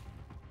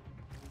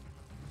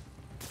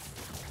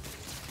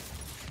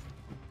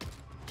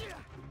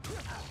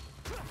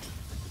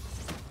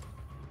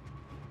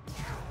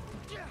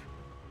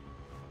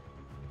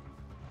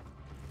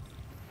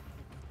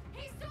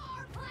 He saw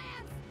our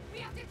plans! We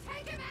have to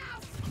take him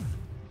out!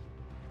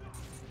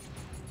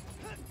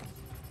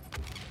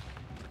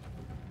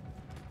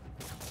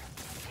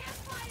 Can't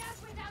fight us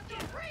without the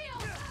real!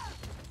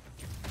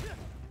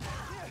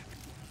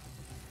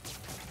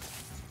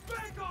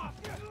 Back off!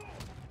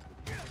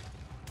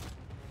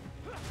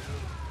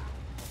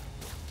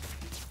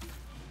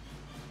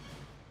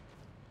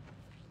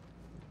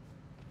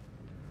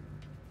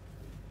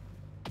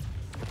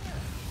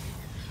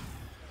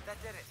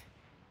 That did it.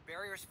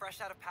 Barrier's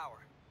fresh out of power.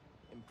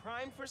 And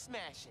primed for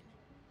smashing.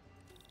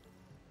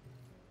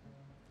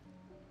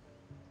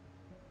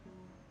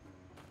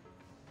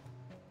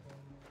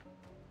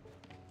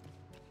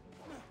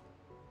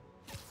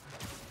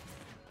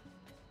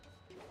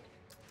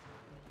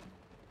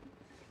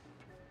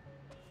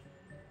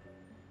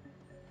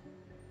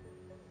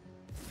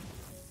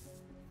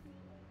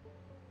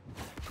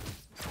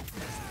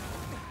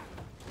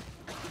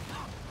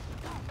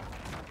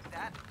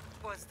 That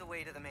was the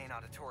way to the main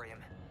auditorium.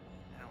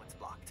 Now it's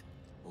blocked.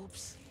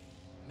 Oops.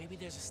 Maybe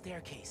there's a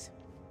staircase.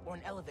 Or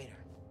an elevator.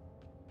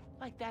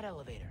 Like that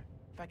elevator,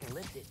 if I can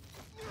lift it.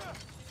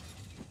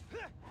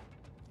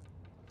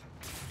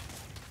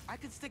 I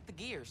could stick the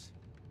gears.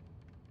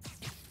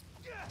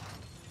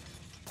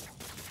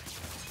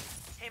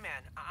 Hey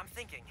man, I'm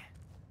thinking.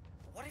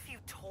 What if you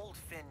told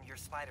Finn you're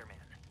Spider-Man?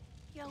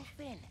 Yo,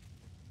 Finn.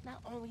 Not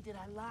only did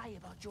I lie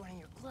about joining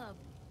your club,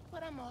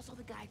 but I'm also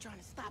the guy trying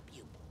to stop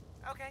you.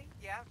 Okay,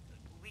 yeah.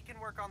 We can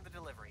work on the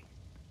delivery.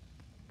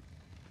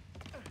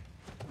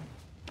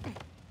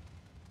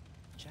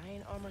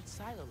 Giant armored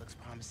silo looks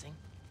promising.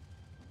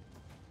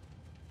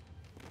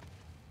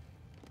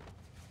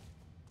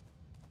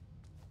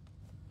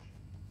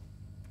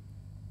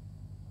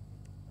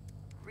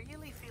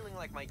 Really feeling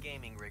like my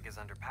gaming rig is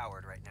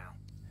underpowered right now.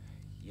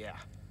 Yeah.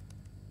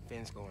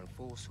 Finn's going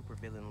full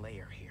supervillain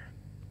layer here.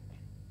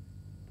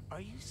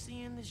 Are you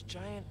seeing this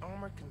giant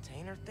armored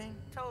container thing?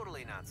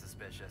 Totally not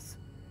suspicious.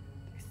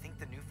 You think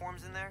the new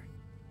form's in there?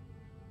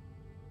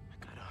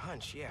 I got a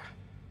hunch, yeah.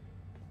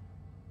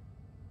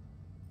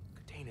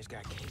 Container's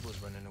got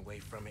cables running away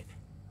from it.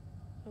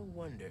 No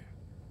wonder.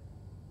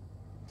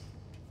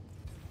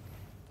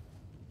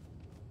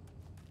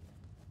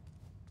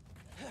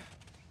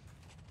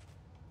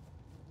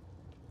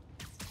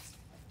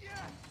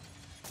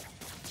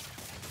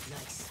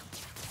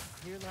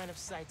 line of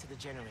sight to the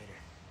generator.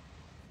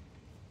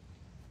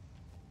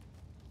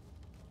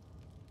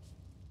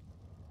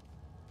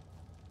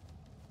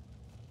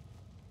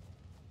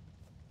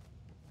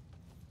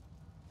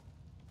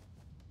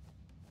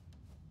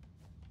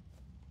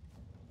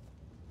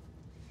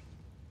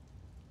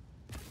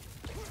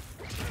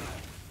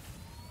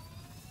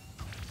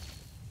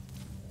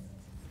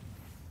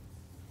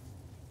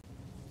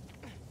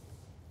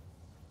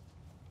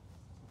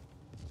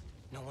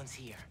 No one's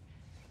here.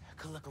 I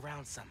could look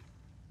around some.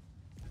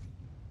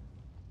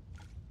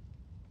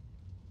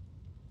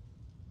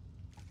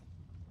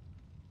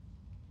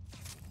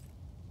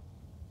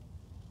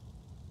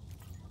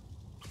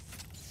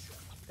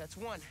 That's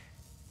one.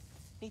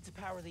 Need to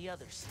power the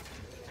others.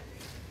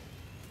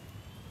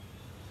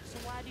 So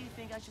why do you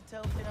think I should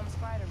tell Finn I'm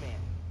Spider-Man?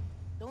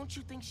 Don't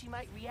you think she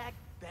might react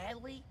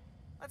badly?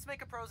 Let's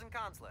make a pros and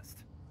cons list.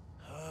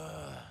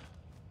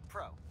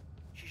 Pro.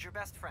 She's your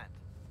best friend.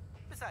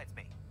 Besides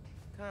me.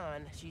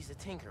 Con, she's a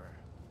tinkerer.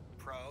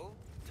 Pro.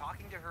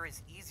 Talking to her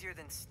is easier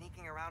than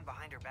sneaking around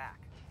behind her back.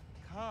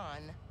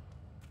 Con,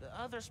 the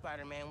other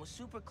Spider-Man was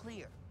super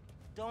clear.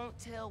 Don't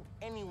tell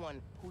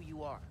anyone who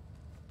you are.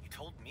 You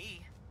told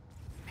me.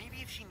 Maybe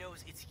if she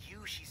knows it's you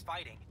she's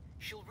fighting,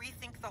 she'll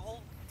rethink the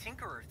whole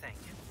tinkerer thing.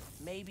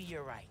 Maybe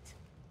you're right.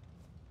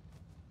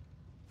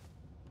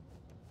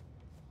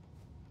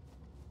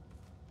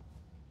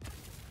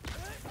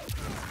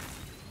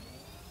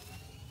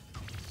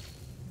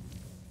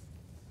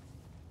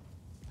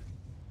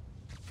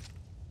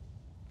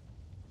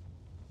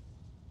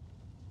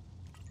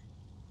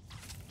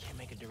 Can't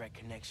make a direct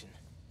connection.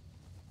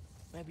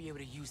 Might be able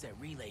to use that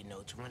relay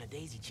node to run a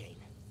daisy chain.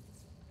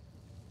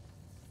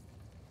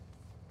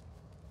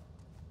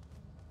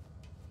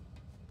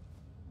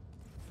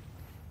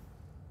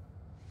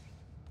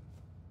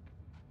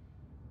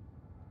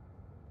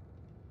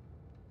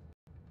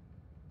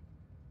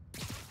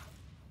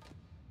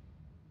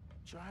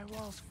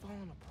 Drywall's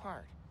falling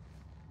apart.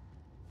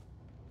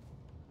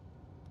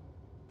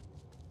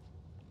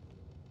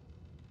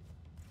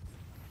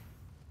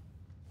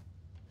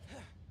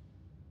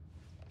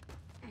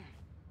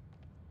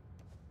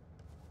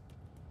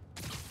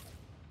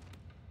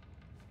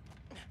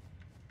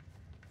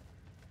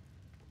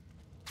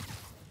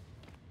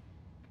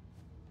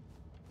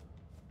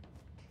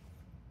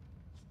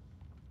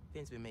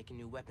 Finn's been making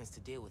new weapons to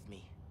deal with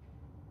me.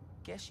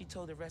 Guess she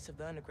told the rest of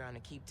the underground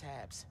to keep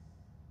tabs.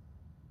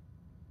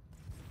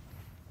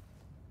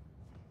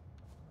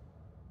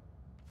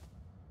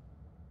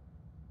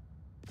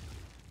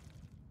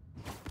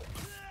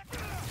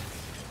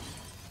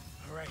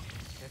 All right,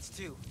 that's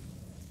two.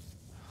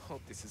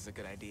 Hope this is a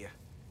good idea.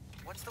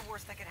 What's the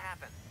worst that could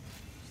happen?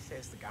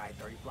 Says the guy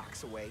 30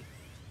 blocks away.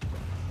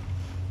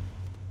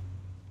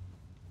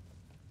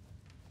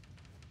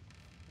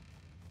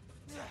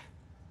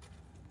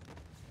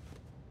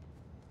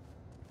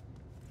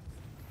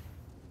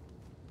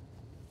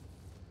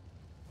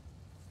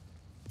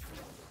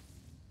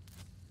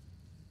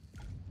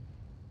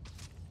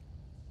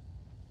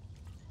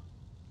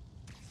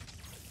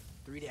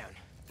 Three down.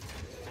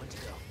 One to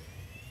go.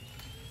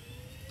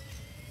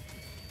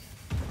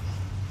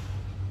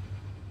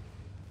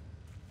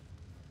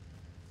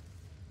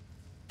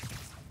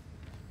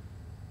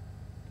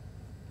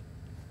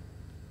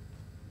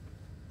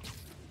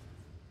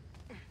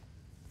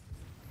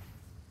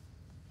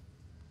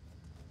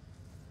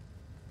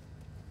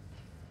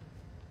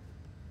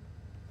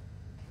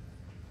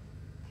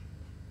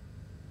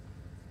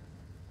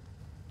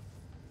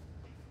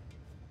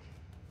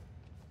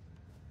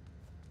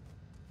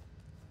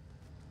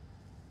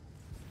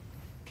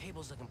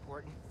 Cables look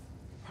important.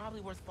 Probably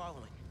worth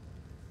following.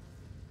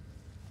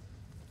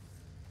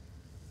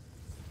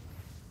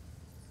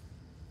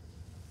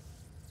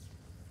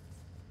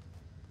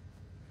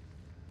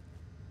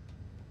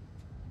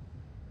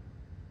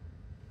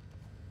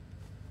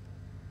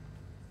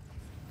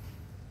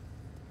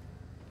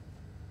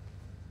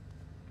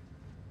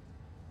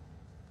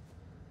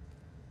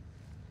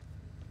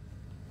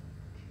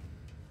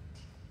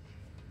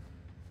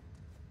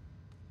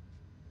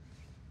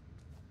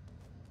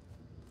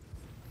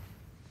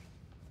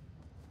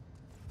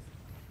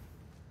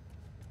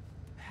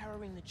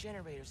 Powering the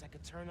generators, I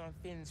could turn on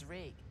Finn's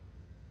rig.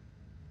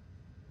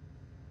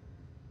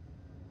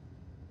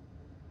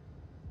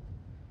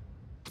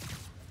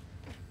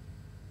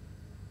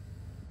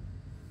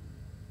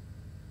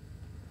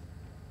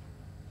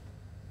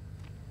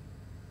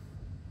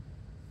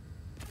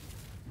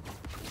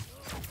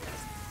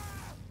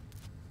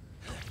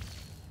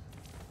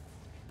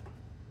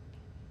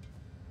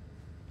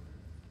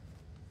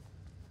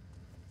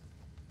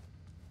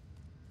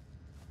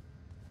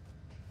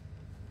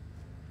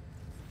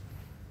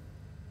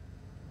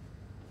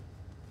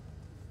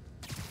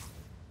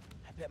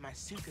 Bet my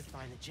suit could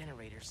find the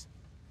generators.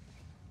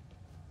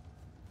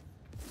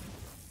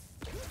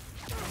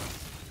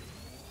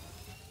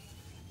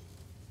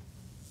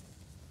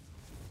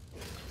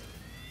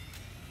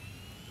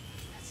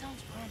 That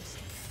sounds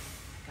promising.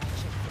 Gotta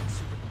check Finn's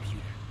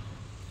supercomputer.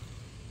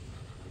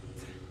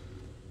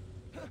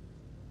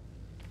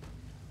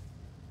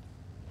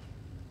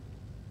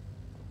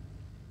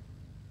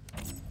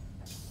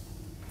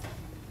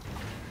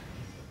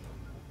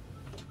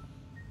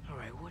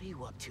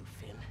 you up to,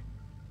 Finn?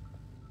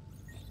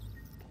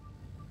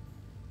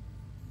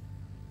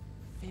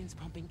 Finn's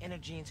pumping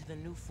energy into the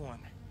new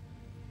form,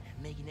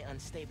 making it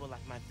unstable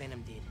like my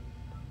venom did.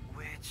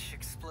 Which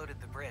exploded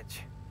the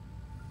bridge.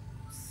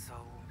 So,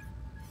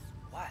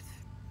 what?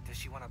 Does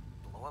she want to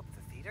blow up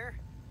the theater?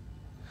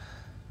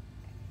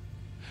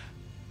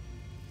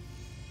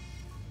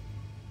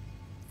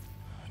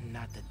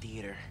 Not the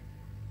theater.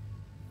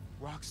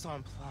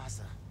 Roxxon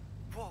Plaza.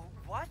 Whoa,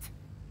 what?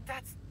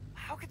 That's...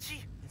 how could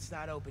she... It's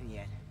not open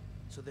yet,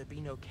 so there'll be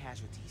no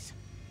casualties.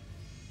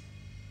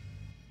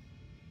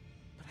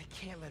 But I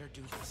can't let her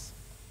do this.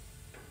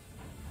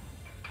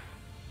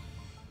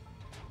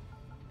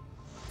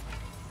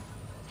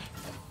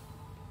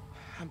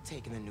 I'm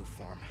taking the new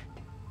form.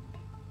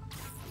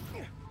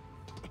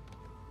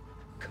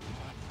 Come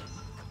on.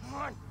 Come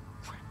on.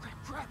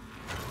 Crap.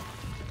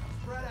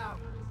 Spread out.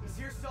 He's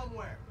here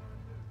somewhere.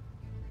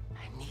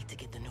 I need to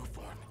get the new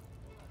form.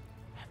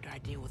 After I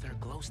deal with her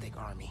glowstick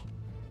army.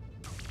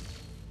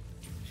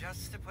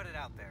 Just to put it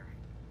out there,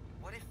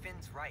 what if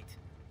Finn's right,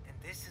 and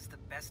this is the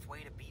best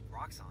way to beat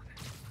Roxxon?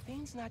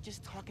 Finn's not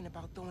just talking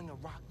about throwing a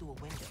rock through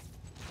a window.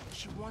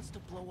 She wants to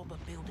blow up a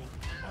building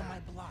on my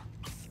block.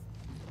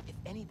 If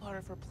any part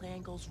of her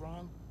plan goes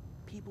wrong,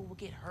 people will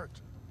get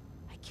hurt.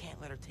 I can't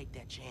let her take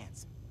that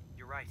chance.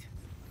 You're right.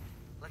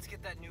 Let's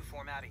get that new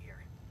form out of here.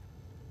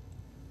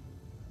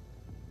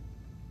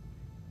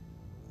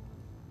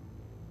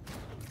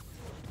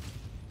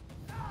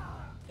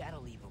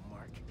 That'll leave a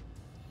mark.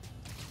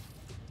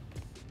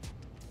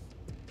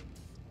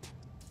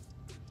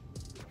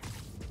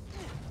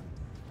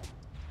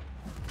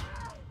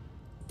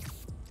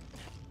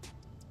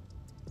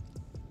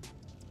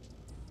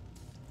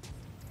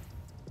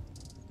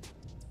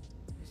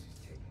 This is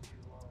taking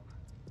too long.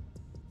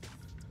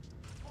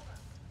 Hold on.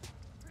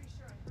 Pretty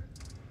sure I heard.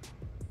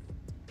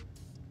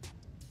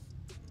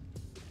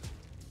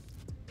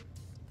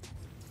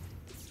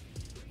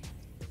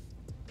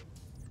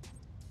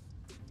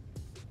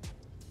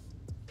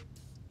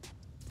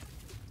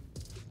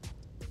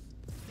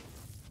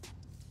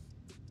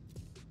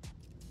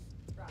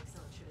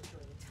 Roxxon should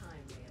enjoy the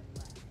time they have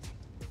left.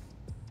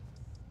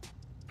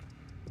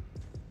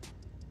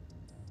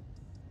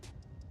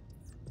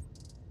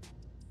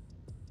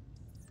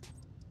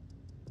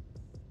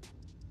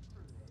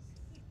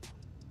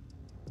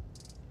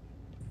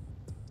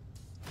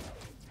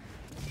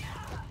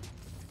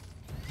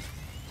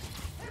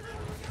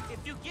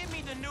 If you give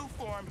me the new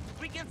form,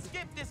 we can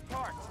skip this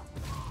part.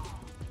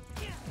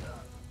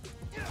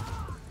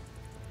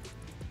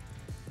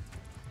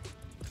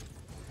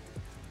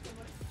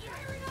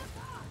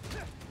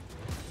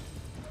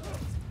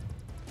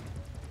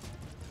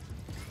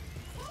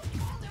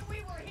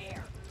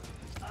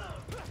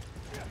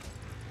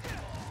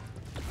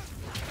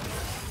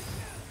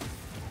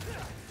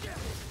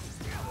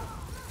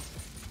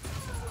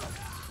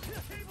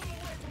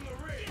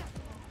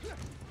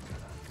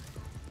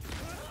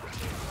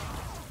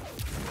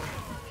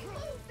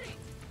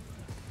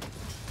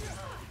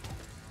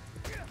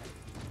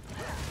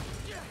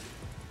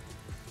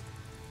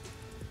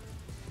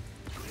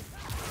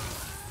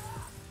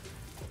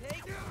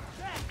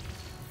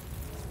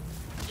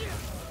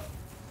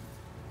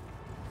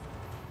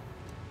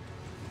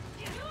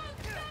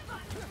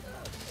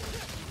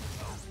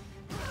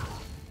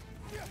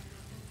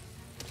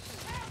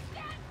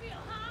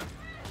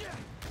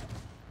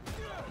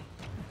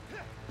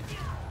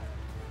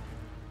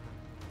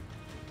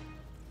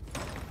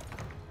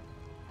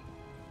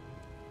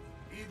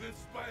 Even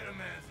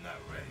Spider-Man's not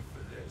ready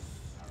for this.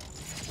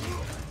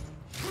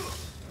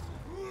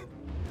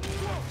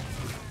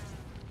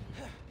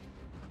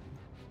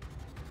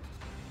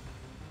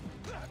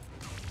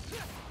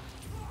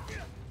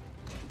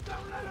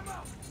 Don't let him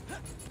out!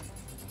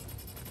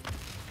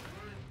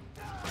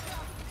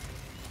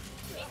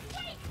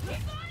 Wait!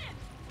 Keep on him!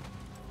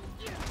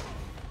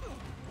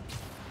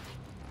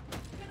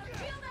 Gonna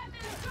peel that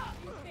mask off,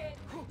 you kid!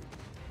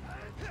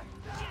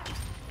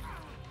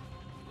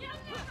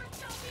 You'll never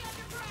kill me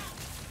underground!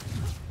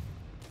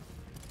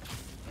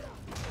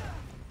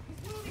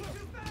 He's moving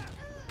too fast!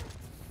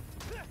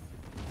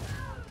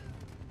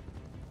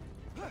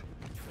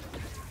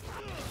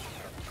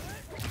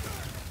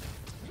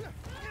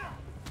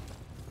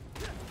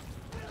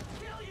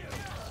 Kill you!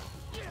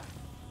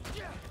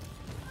 Get out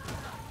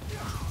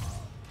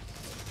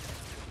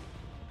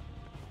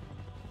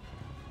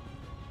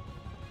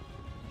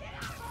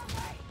of our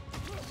way!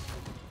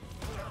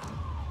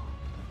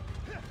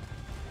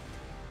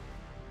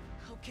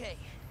 Okay,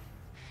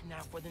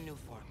 now for the new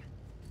form.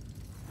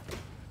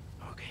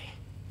 Okay.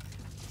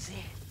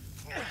 See?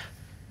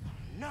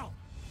 No!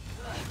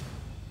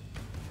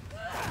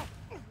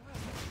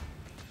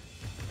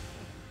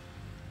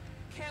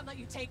 Can't let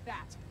you take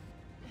that.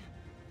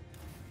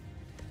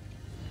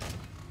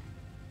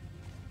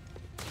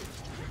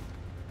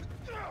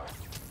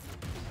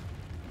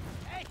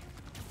 Hey!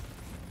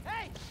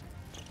 Hey!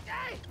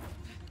 Hey!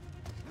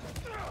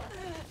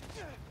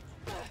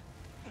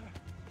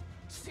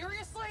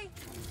 Seriously?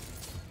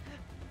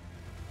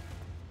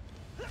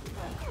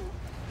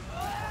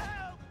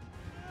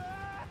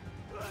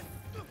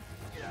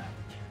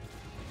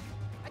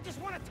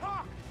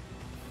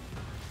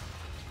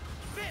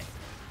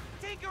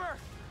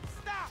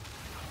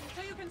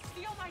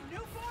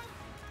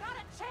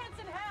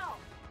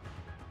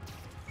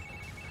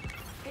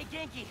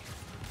 Genki!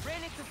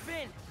 Ran into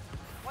Finn!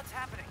 What's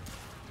happening?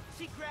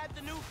 She grabbed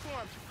the new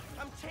form.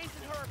 I'm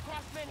chasing her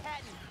across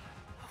Manhattan.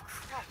 Oh,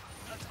 crap.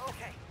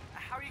 Okay,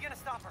 how are you gonna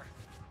stop her?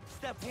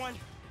 Step 1,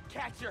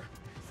 catch her.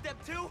 Step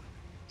 2,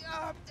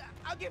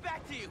 I'll get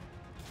back to you.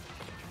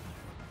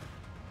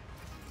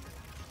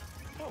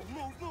 Oh,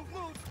 move!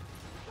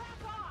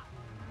 Back off!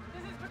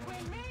 This is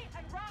between me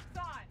and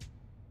Roxxon!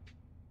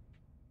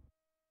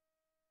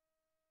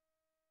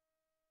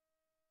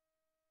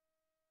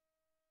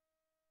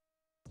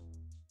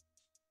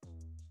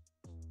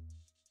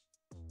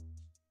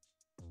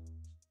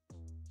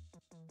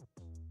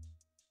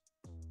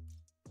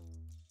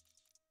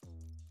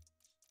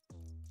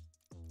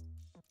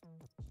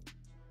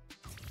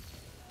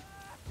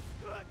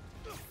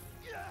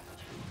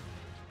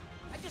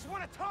 I just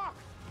want to talk!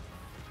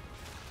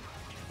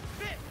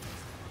 Fit!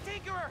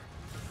 Tinkerer!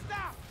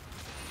 Stop!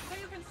 So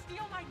you can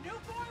steal my new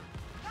form?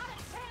 Not a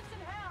chance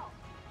in hell!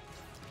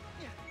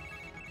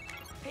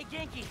 Hey,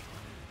 Genki!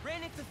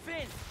 Ran into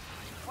Finn!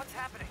 What's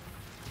happening?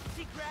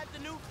 She grabbed the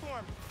new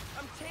form.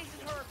 I'm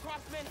chasing her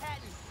across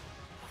Manhattan.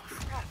 Oh,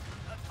 crap.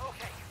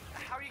 Okay,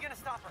 how are you gonna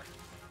stop her?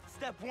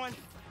 Step 1,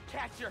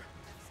 catch her.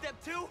 Step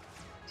 2,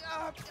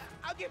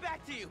 I'll get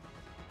back to you.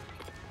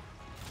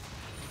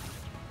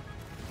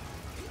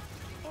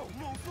 Oh,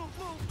 move!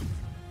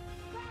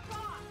 Back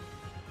off!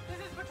 This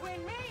is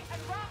between me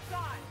and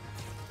Roxxon!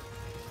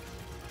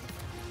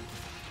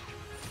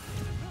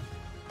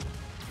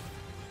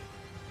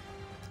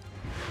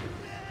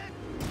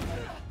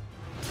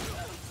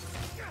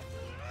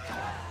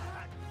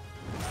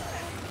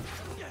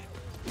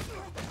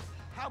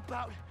 How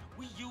about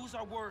we use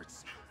our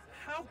words?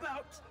 How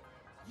about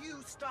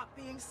you stop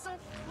being so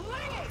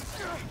clingy?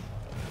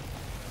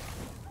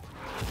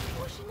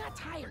 Or is she not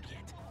tired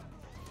yet?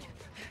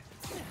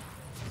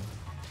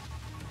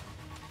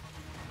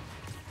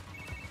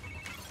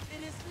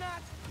 It is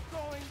not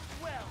going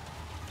well.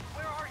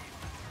 Where are you?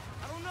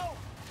 I don't know.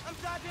 I'm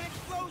dodging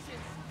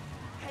explosions.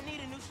 I need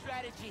a new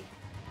strategy.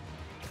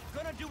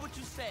 Gonna do what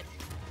you said.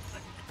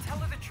 Tell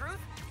her the truth?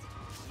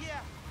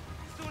 Yeah,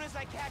 as soon as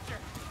I catch her.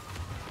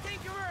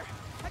 Tinkerer,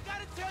 I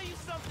gotta tell you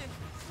something.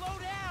 Slow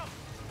down.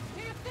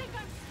 Do you think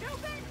I'm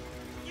stupid?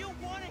 You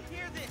wanna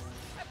hear this.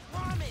 I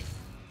promise.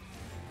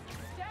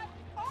 Step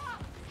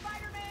off,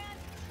 Spider-Man!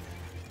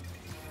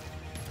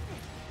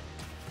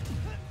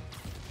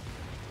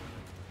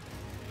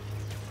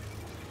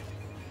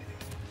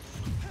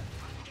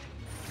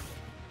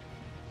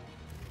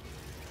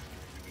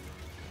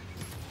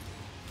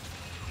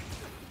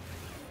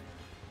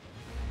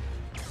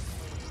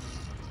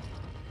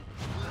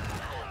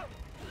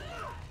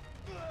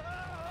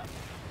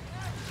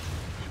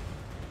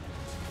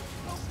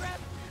 Oh crap!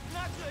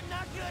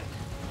 Not good!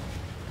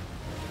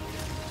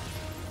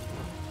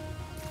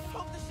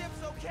 Hope the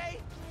ship's okay.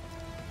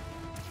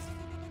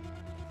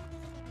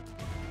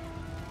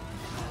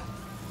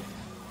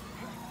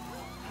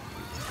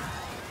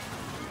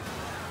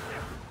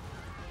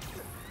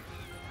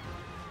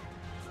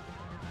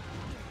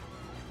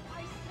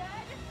 I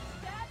said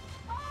step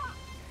off!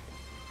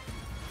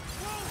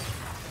 Whoa!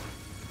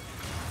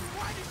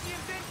 Why did she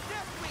invent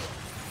Death Wheel?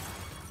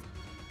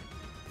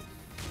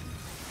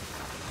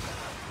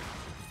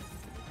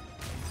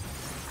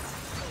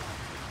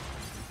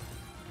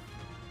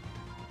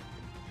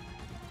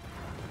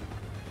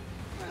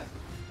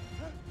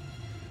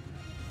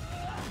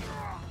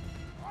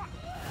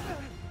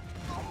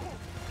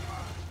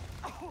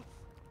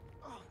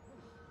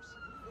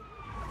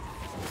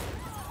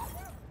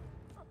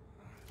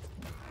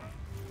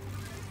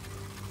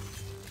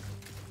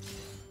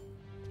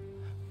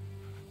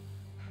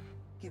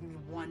 Give me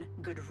one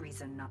good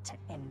reason not to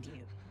end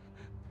you.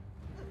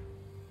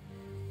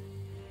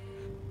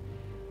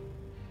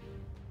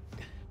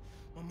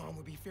 My mom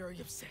would be very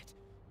upset.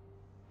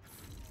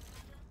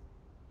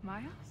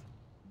 Miles?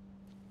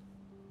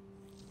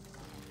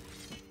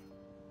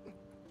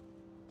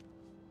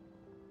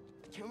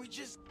 Can we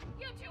just...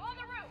 You two on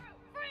the roof!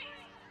 Freeze!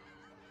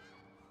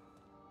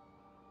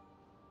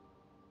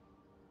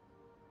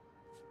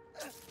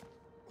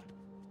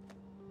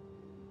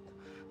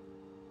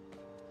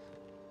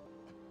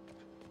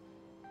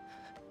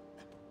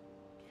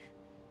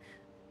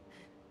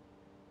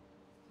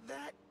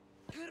 That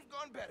could have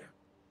gone better.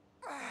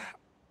 I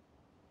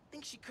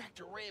think she cracked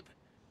a rib.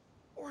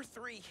 Or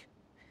 3.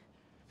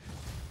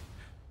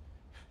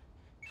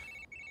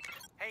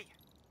 Hey,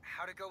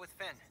 how'd it go with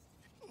Finn?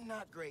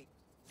 Not great.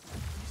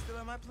 You still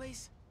at my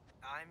place?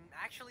 I'm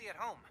actually at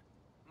home.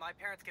 My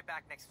parents get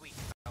back next week,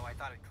 so I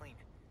thought I'd clean.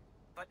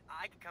 But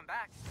I could come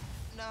back.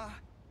 Nah,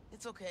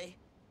 it's okay.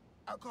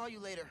 I'll call you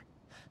later.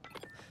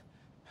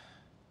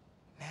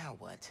 Now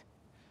what?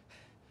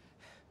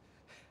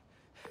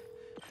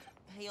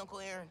 Hey, Uncle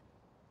Aaron.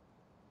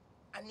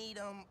 I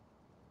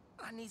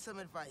need some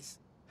advice.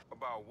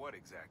 About what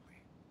exactly?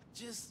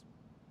 Just...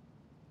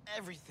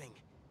 everything.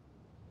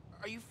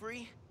 Are you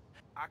free?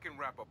 I can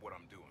wrap up what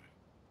I'm doing.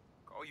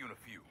 Call you in a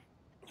few.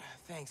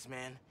 Thanks,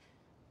 man.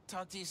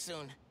 Talk to you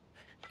soon.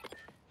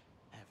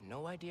 I have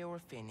no idea where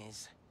Finn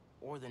is,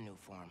 or the new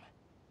form.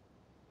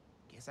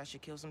 Guess I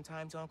should kill some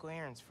time till Uncle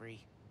Aaron's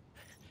free.